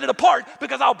to split it apart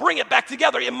because I'll bring it back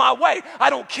together in my way.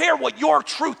 I don't care what your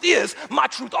truth is. My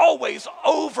truth always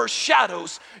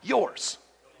overshadows yours.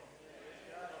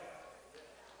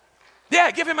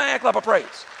 Yeah, give him a hand clap of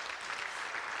praise.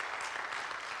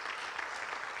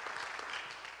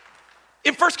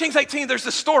 In 1 Kings 18, there's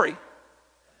this story.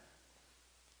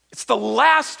 It's the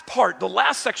last part, the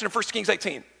last section of 1 Kings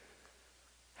 18.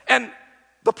 And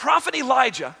the prophet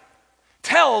Elijah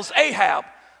tells Ahab,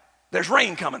 there's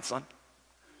rain coming, son.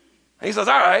 And he says,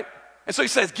 all right. And so he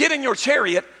says, get in your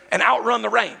chariot and outrun the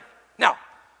rain. Now,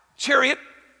 chariot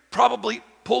probably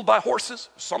pulled by horses,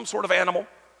 some sort of animal.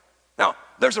 Now,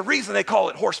 there's a reason they call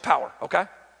it horsepower, okay?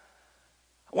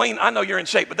 Wayne, I know you're in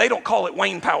shape, but they don't call it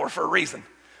Wayne power for a reason,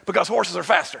 because horses are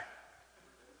faster.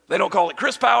 They don't call it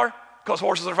Chris power because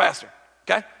horses are faster,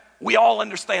 okay? We all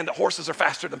understand that horses are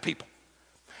faster than people.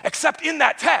 Except in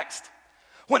that text,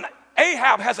 when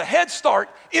Ahab has a head start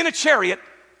in a chariot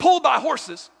pulled by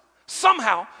horses,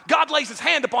 somehow God lays his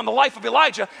hand upon the life of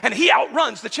Elijah and he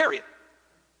outruns the chariot.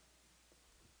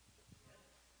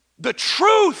 The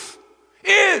truth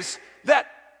is that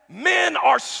men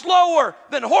are slower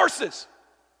than horses.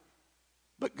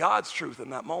 But God's truth in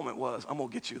that moment was, I'm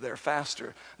gonna get you there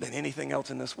faster than anything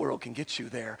else in this world can get you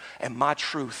there. And my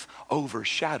truth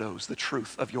overshadows the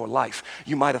truth of your life.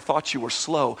 You might have thought you were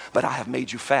slow, but I have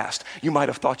made you fast. You might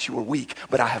have thought you were weak,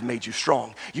 but I have made you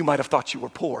strong. You might have thought you were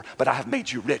poor, but I have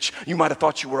made you rich. You might have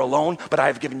thought you were alone, but I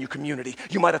have given you community.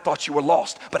 You might have thought you were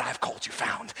lost, but I have called you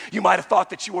found. You might have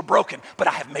thought that you were broken, but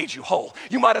I have made you whole.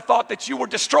 You might have thought that you were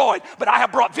destroyed, but I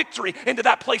have brought victory into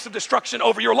that place of destruction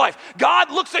over your life. God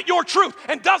looks at your truth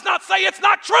and does not say it's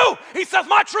not true. He says,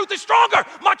 my truth is stronger.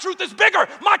 My truth is bigger.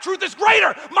 My truth is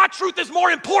greater. My truth is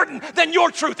more important than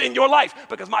your truth in your life,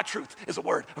 because my truth is a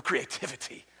word of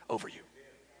creativity over you.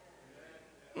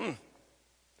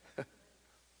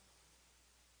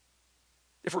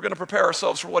 If we're going to prepare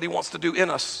ourselves for what he wants to do in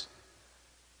us,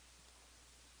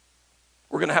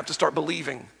 we're going to have to start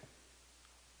believing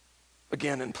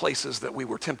again in places that we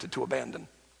were tempted to abandon.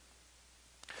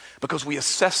 Because we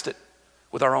assessed it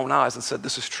with our own eyes and said,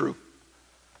 this is true.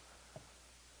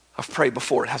 I've prayed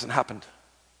before, it hasn't happened.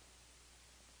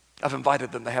 I've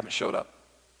invited them, they haven't showed up.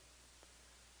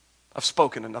 I've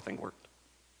spoken and nothing worked.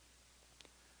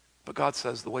 But God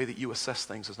says the way that you assess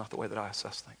things is not the way that I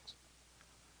assess things.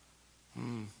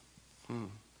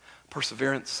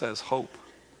 Perseverance says hope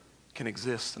can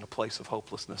exist in a place of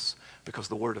hopelessness because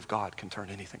the Word of God can turn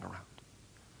anything around.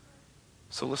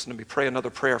 So listen to me, pray another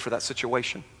prayer for that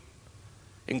situation.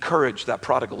 Encourage that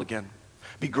prodigal again.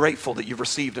 Be grateful that you've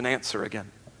received an answer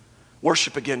again.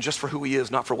 Worship again just for who he is,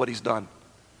 not for what he's done.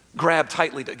 Grab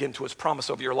tightly again to his promise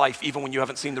over your life, even when you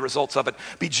haven't seen the results of it.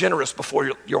 Be generous before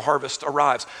your harvest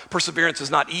arrives. Perseverance is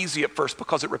not easy at first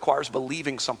because it requires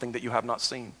believing something that you have not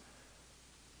seen.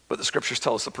 But the scriptures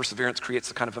tell us that perseverance creates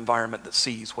the kind of environment that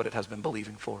sees what it has been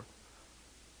believing for.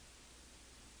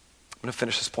 I'm going to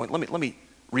finish this point. Let me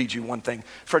read you one thing.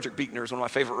 Frederick Buechner is one of my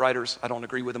favorite writers. I don't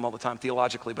agree with him all the time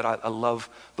theologically, but I love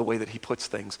the way that he puts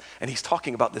things. And he's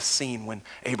talking about this scene when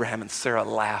Abraham and Sarah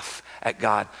laugh at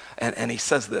God. And he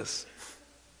says this.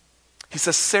 He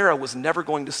says, Sarah was never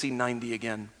going to see 90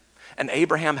 again, and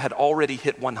Abraham had already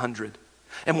hit 100.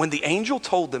 And when the angel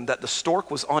told them that the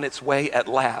stork was on its way at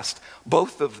last,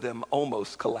 both of them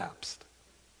almost collapsed.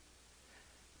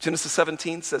 Genesis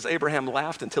 17 says Abraham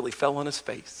laughed until he fell on his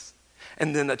face.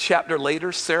 And then a chapter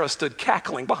later, Sarah stood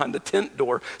cackling behind the tent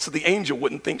door so the angel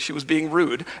wouldn't think she was being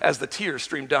rude as the tears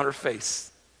streamed down her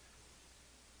face.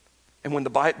 And when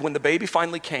the baby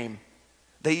finally came,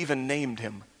 they even named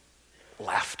him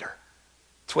Laughter.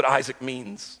 It's what Isaac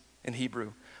means in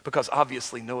Hebrew, because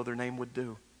obviously no other name would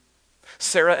do.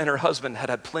 Sarah and her husband had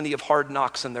had plenty of hard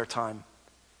knocks in their time,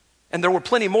 and there were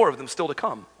plenty more of them still to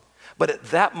come. But at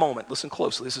that moment, listen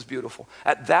closely, this is beautiful.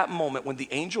 At that moment when the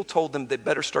angel told them they'd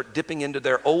better start dipping into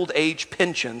their old age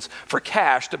pensions for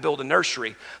cash to build a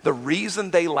nursery, the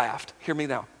reason they laughed, hear me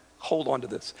now, hold on to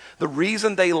this. The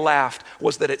reason they laughed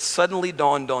was that it suddenly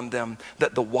dawned on them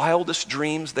that the wildest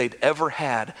dreams they'd ever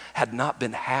had not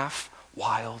been half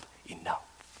wild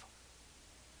enough.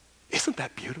 Isn't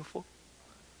that beautiful?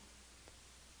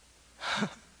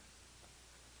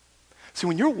 See,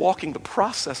 when you're walking the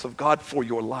process of God for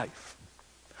your life,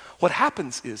 what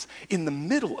happens is, in the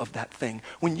middle of that thing,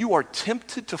 when you are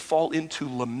tempted to fall into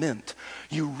lament,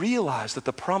 you realize that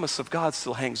the promise of God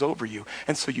still hangs over you,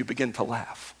 and so you begin to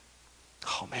laugh.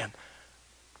 Oh man,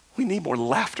 we need more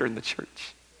laughter in the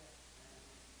church.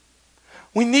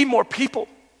 We need more people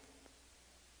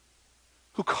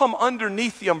who come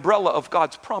underneath the umbrella of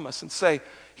God's promise and say,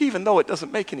 even though it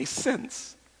doesn't make any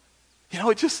sense,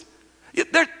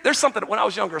 there's something, when I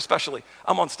was younger especially,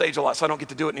 I'm on stage a lot so I don't get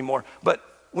to do it anymore, but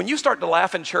when you start to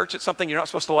laugh in church at something you're not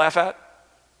supposed to laugh at,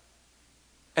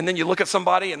 and then you look at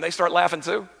somebody and they start laughing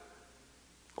too,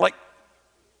 like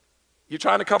you're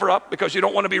trying to cover up because you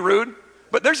don't want to be rude,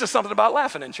 but there's just something about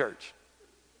laughing in church.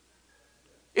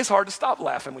 It's hard to stop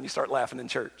laughing when you start laughing in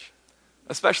church,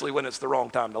 especially when it's the wrong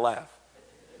time to laugh.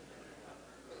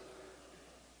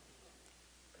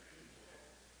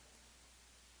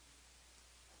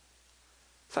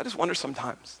 So I just wonder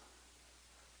sometimes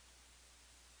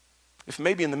if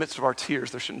maybe in the midst of our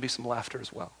tears there shouldn't be some laughter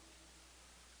as well.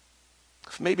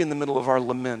 If maybe in the middle of our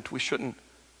lament we shouldn't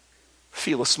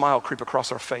feel a smile creep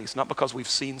across our face, not because we've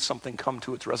seen something come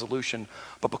to its resolution,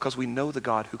 but because we know the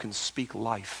God who can speak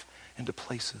life into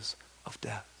places of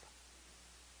death.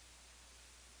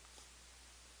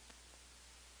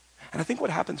 And I think what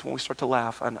happens when we start to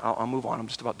laugh, and I'll move on, I'm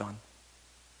just about done.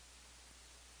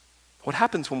 What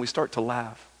happens when we start to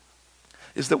laugh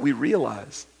is that we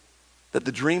realize that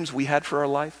the dreams we had for our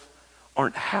life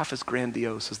aren't half as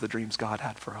grandiose as the dreams God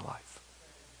had for our life.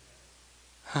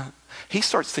 He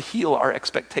starts to heal our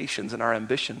expectations and our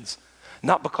ambitions,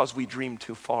 not because we dreamed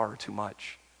too far or too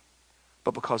much,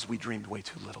 but because we dreamed way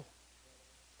too little.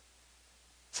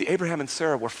 See, Abraham and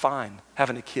Sarah were fine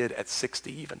having a kid at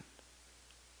 60 even.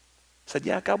 Said,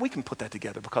 yeah, God, we can put that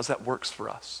together because that works for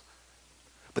us.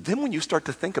 But then when you start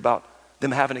to think about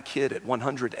them having a kid at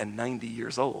 190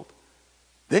 years old,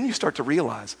 then you start to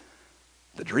realize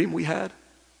the dream we had,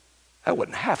 that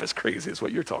wasn't half as crazy as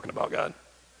what you're talking about, God.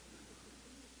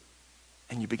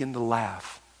 And you begin to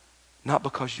laugh, not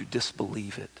because you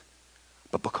disbelieve it,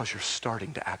 but because you're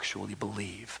starting to actually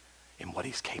believe in what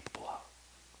he's capable of.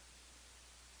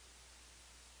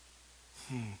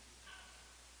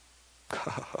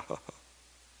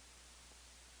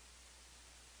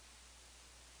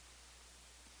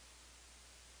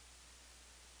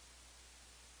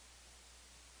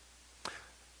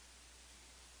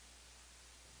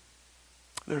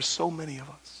 There's so many of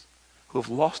us who have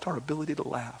lost our ability to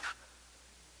laugh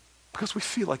because we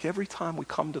feel like every time we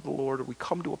come to the Lord or we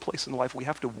come to a place in life, we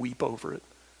have to weep over it.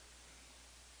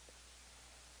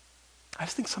 I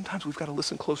just think sometimes we've got to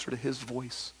listen closer to his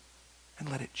voice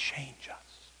and let it change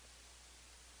us.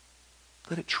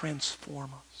 Let it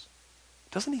transform us.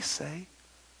 Doesn't he say,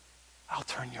 I'll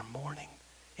turn your mourning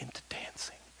into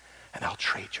dancing and I'll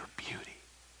trade you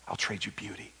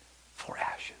beauty for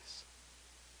ashes.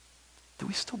 Do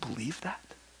we still believe that?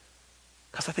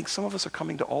 Because I think some of us are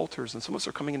coming to altars and some of us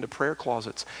are coming into prayer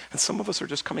closets and some of us are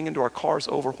just coming into our cars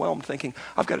overwhelmed thinking,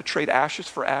 I've got to trade ashes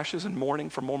for ashes and mourning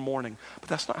for more mourning. But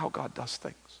that's not how God does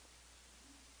things.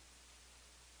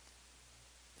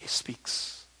 He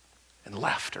speaks and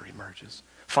laughter emerges.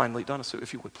 Finally, Donna Sue,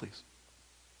 if you would please.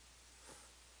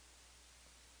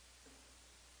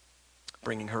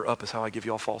 Bringing her up is how I give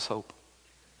you all false hope.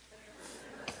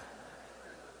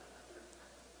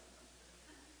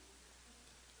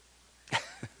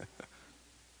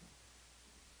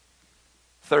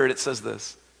 Third, it says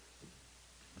this,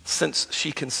 since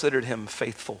she considered him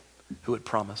faithful who had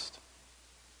promised.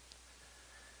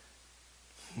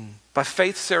 By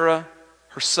faith, Sarah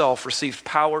herself received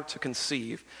power to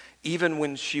conceive, even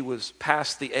when she was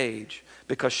past the age,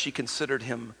 because she considered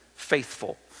him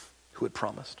faithful who had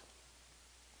promised.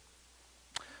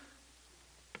 I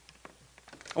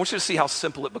want you to see how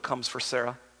simple it becomes for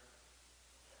Sarah.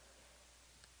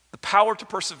 The power to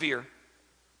persevere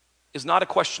is not a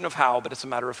question of how, but it's a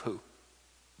matter of who.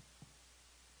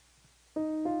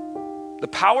 The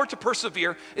power to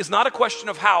persevere is not a question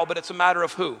of how, but it's a matter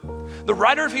of who. The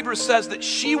writer of Hebrews says that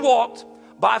she walked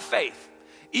by faith,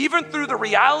 even through the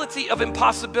reality of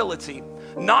impossibility,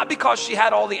 not because she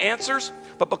had all the answers,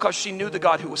 but because she knew the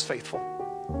God who was faithful.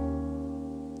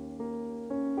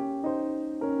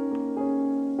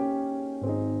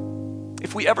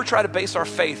 If we ever try to base our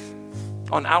faith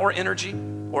on our energy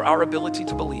or our ability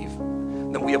to believe,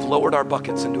 then we have lowered our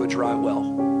buckets into a dry well.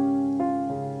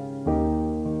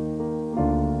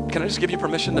 Can I just give you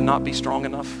permission to not be strong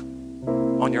enough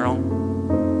on your own?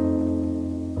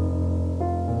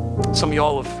 Some of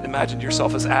y'all have imagined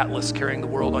yourself as Atlas carrying the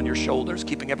world on your shoulders,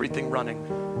 keeping everything running.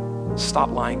 Stop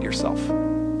lying to yourself.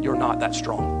 You're not that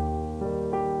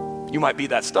strong. You might be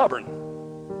that stubborn,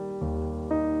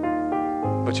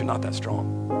 but you're not that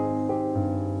strong.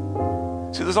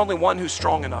 See, there's only one who's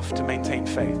strong enough to maintain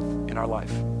faith in our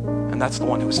life, and that's the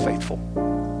one who is faithful.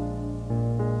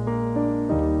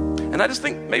 And I just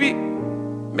think maybe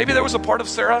there was a part of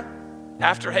Sarah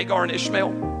after Hagar and Ishmael,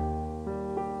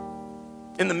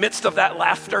 in the midst of that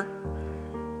laughter,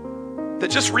 that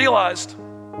just realized,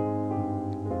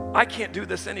 I can't do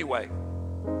this anyway.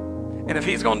 And if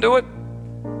he's gonna do it,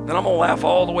 then I'm gonna laugh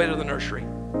all the way to the nursery.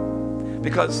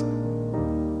 Because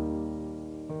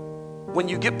when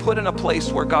you get put in a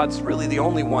place where God's really the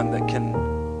only one that can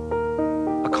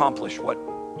accomplish what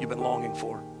you've been longing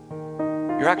for,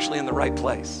 you're actually in the right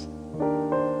place.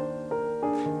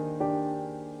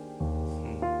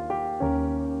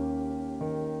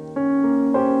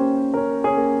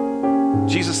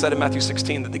 Jesus said in Matthew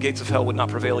 16 that the gates of hell would not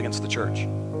prevail against the church.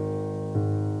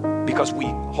 Because we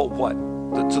hold what?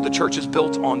 So the church is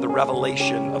built on the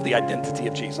revelation of the identity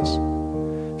of Jesus.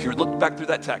 If you look back through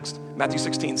that text, Matthew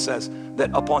 16 says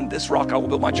that upon this rock I will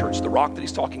build my church. The rock that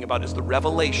he's talking about is the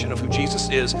revelation of who Jesus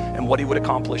is and what he would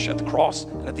accomplish at the cross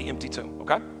and at the empty tomb,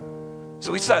 okay?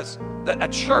 So he says that a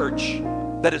church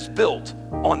that is built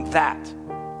on that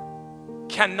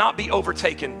cannot be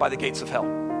overtaken by the gates of hell.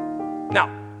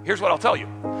 Now, here's what I'll tell you.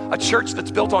 A church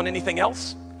that's built on anything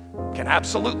else can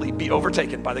absolutely be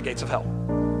overtaken by the gates of hell.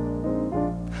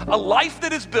 A life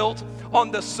that is built on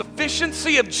the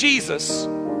sufficiency of Jesus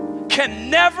can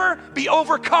never be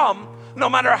overcome, no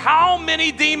matter how many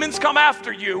demons come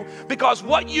after you, because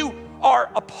what you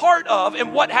are a part of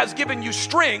and what has given you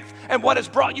strength and what has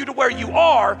brought you to where you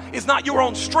are is not your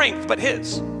own strength, but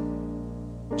his.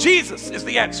 Jesus is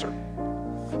the answer.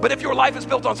 But if your life is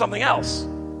built on something else,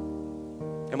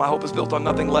 and my hope is built on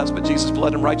nothing less but Jesus'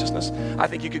 blood and righteousness, I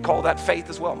think you could call that faith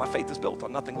as well. My faith is built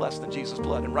on nothing less than Jesus'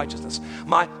 blood and righteousness.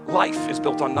 My life is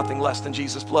built on nothing less than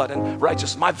Jesus' blood and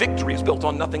righteousness. My victory is built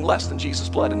on nothing less than Jesus'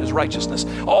 blood and his righteousness.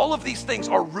 All of these things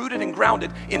are rooted and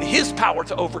grounded in his power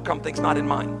to overcome things, not in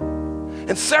mine.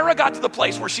 And Sarah got to the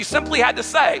place where she simply had to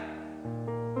say,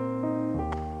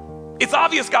 it's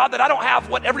obvious, God, that I don't have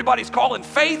what everybody's calling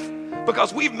faith,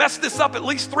 because we've messed this up at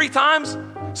least 3 times.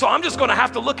 So I'm just gonna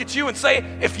have to look at you and say,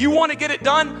 if you wanna get it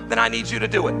done, then I need you to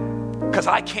do it, because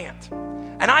I can't.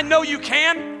 And I know you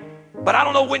can, but I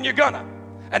don't know when you're gonna.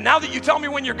 And now that you tell me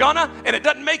when you're gonna, and it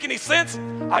doesn't make any sense,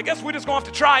 I guess we're just gonna have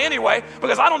to try anyway,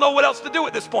 because I don't know what else to do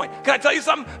at this point. Can I tell you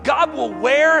something? God will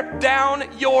wear down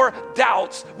your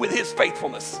doubts with his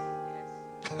faithfulness.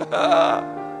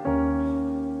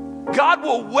 God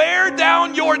will wear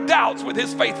down your doubts with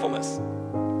his faithfulness.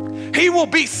 He will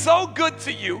be so good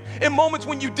to you in moments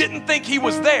when you didn't think he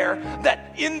was there,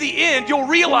 that in the end you'll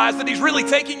realize that he's really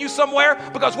taking you somewhere,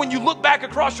 because when you look back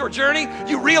across your journey,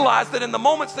 you realize that in the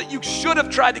moments that you should have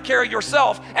tried to carry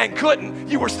yourself and couldn't,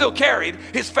 you were still carried.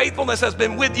 His faithfulness has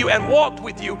been with you and walked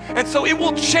with you, and so it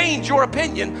will change your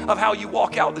opinion of how you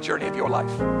walk out the journey of your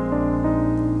life.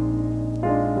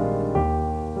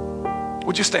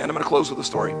 Would you stand? I'm going to close with a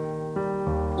story,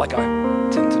 like I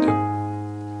tend to do.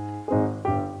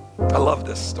 I love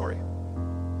this story.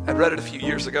 I'd read it a few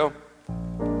years ago.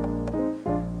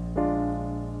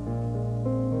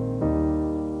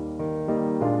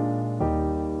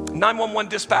 A 911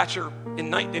 dispatcher in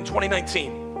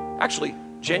 2019, actually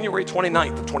January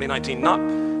 29th of 2019, not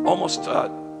almost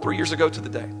 3 years ago to the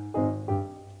day.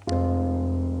 A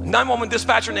 911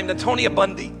 dispatcher named Antonia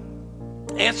Bundy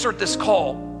answered this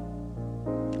call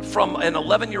from an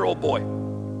 11-year-old boy.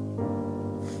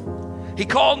 He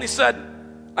called and he said,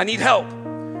 I need help.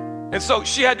 And so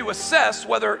she had to assess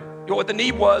whether, what the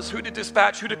need was, who to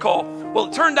dispatch, who to call. Well,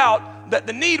 it turned out that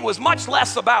the need was much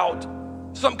less about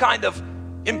some kind of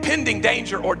impending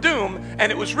danger or doom,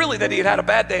 and it was really that he had had a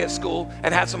bad day at school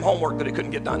and had some homework that he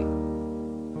couldn't get done.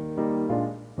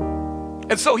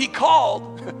 And so he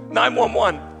called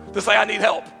 911 to say, I need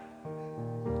help.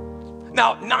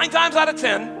 Now, 9 times out of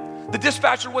 10, the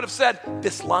dispatcher would have said,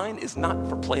 this line is not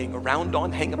for playing around on,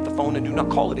 hang up the phone and do not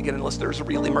call it again unless there's a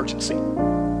real emergency.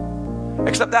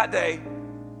 Except that day,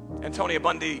 Antonia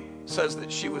Bundy says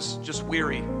that she was just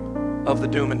weary of the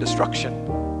doom and destruction,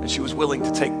 and she was willing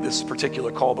to take this particular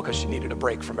call because she needed a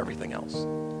break from everything else.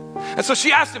 And so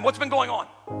she asked him, what's been going on?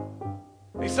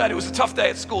 And he said, it was a tough day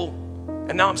at school,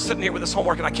 and now I'm sitting here with this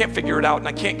homework and I can't figure it out and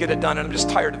I can't get it done and I'm just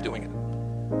tired of doing it.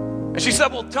 And she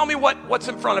said, well, tell me what's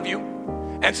in front of you.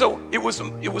 And so it was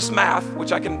math,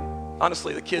 which I can,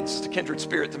 honestly, the kids, it's a kindred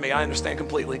spirit to me, I understand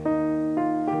completely.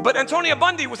 But Antonia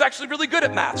Bundy was actually really good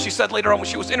at math. She said later on when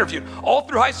she was interviewed, all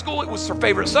through high school, it was her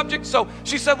favorite subject. So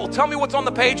she said, well, tell me what's on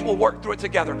the page, we'll work through it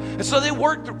together. And so they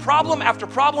worked through problem after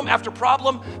problem after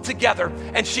problem together.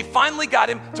 And she finally got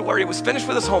him to where he was finished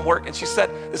with his homework. And she said,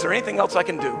 is there anything else I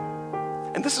can do?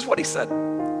 And this is what he said.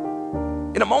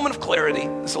 In a moment of clarity,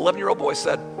 this 11-year-old boy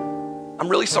said, I'm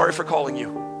really sorry for calling you,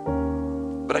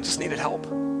 but I just needed help.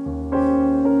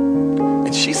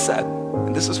 And she said,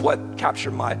 and this is what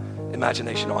captured my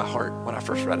imagination in my heart when I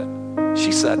first read it.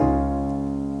 She said,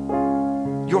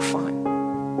 you're fine.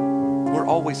 We're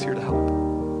always here to help.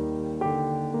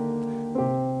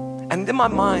 And in my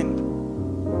mind,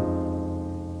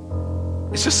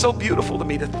 it's just so beautiful to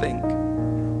me to think.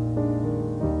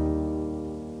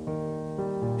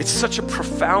 It's such a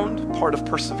profound part of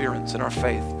perseverance in our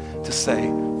faith to say,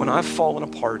 when I've fallen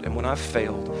apart and when I've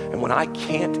failed and when I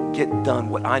can't get done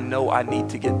what I know I need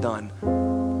to get done,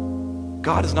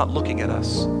 God is not looking at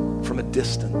us from a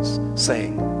distance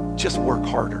saying, just work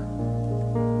harder.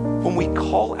 When we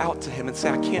call out to him and say,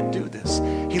 I can't do this,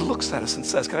 he looks at us and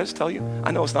says, can I just tell you,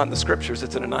 I know it's not in the scriptures,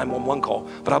 it's in a 911 call,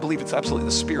 but I believe it's absolutely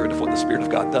the spirit of what the Spirit of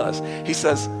God does. He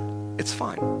says, it's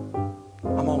fine.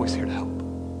 I'm always here to help.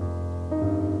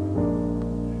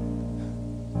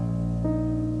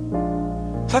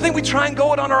 So I think we try and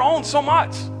go it on our own so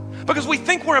much because we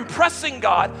think we're impressing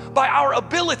God by our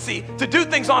ability to do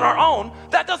things on our own.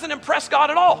 That doesn't impress God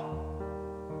at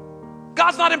all.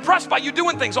 God's not impressed by you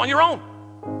doing things on your own.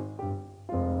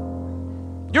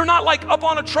 You're not like up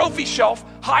on a trophy shelf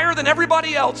higher than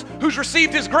everybody else who's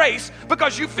received his grace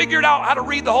because you figured out how to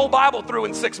read the whole Bible through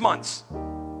in 6 months,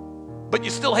 but you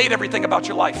still hate everything about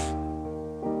your life.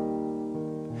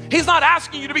 He's not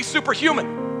asking you to be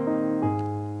superhuman.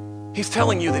 He's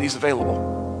telling you that he's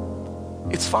available.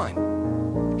 It's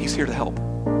fine. He's here to help.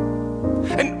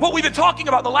 And what we've been talking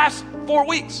about the last 4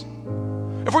 weeks,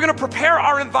 if we're going to prepare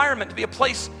our environment to be a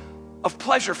place of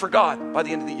pleasure for God by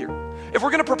the end of the year, if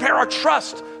we're going to prepare our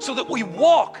trust so that we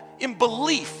walk in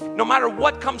belief no matter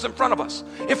what comes in front of us,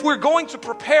 if we're going to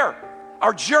prepare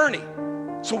our journey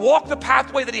to walk the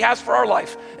pathway that he has for our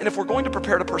life, and if we're going to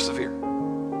prepare to persevere,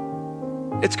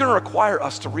 it's going to require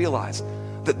us to realize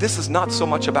that this is not so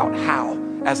much about how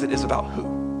as it is about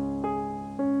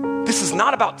who. This is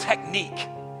not about technique.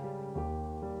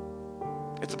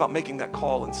 It's about making that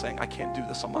call and saying, I can't do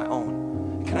this on my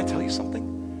own. Can I tell you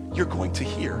something? You're going to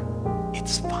hear,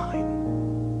 it's fine.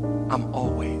 I'm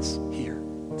always here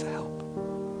to help.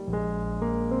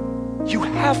 You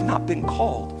have not been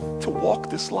called to walk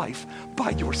this life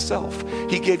by yourself.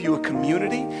 He gave you a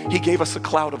community. He gave us a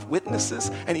cloud of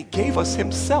witnesses, and he gave us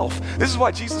himself. This is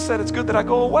why Jesus said, it's good that I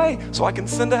go away so I can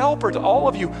send a helper to all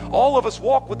of you. All of us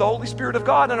walk with the Holy Spirit of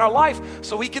God in our life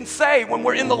so he can say, when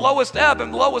we're in the lowest ebb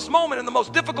and lowest moment, in the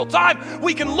most difficult time,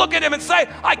 we can look at him and say,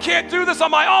 I can't do this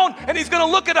on my own. And he's going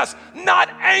to look at us, not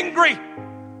angry,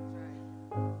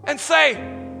 and say,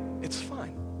 it's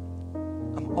fine.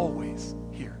 I'm always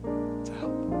here to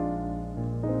help.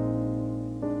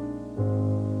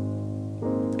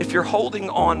 If you're holding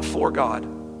on for God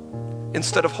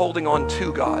instead of holding on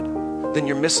to God, then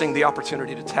you're missing the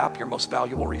opportunity to tap your most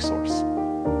valuable resource.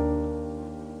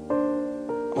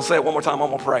 I'll say it one more time, I'm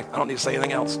gonna pray. I don't need to say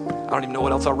anything else. I don't even know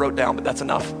what else I wrote down, but that's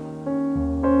enough.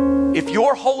 If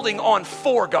you're holding on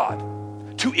for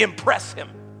God to impress him,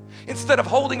 instead of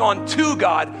holding on to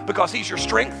God because he's your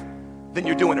strength, then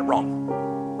you're doing it wrong.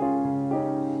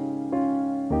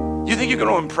 You think you're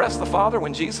going to impress the Father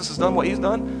when Jesus has done what he's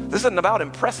done? This isn't about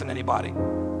impressing anybody.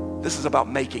 This is about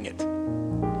making it.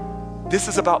 This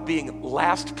is about being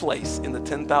last place in the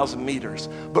 10,000 meters,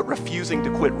 but refusing to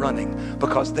quit running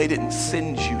because they didn't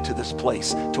send you to this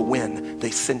place to win. They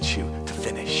sent you to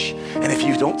finish. And if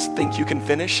you don't think you can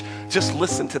finish, just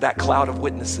listen to that cloud of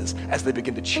witnesses as they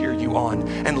begin to cheer you on.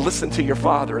 And listen to your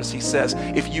Father as he says,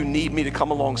 if you need me to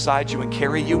come alongside you and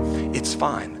carry you, it's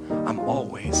fine. I'm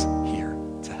always here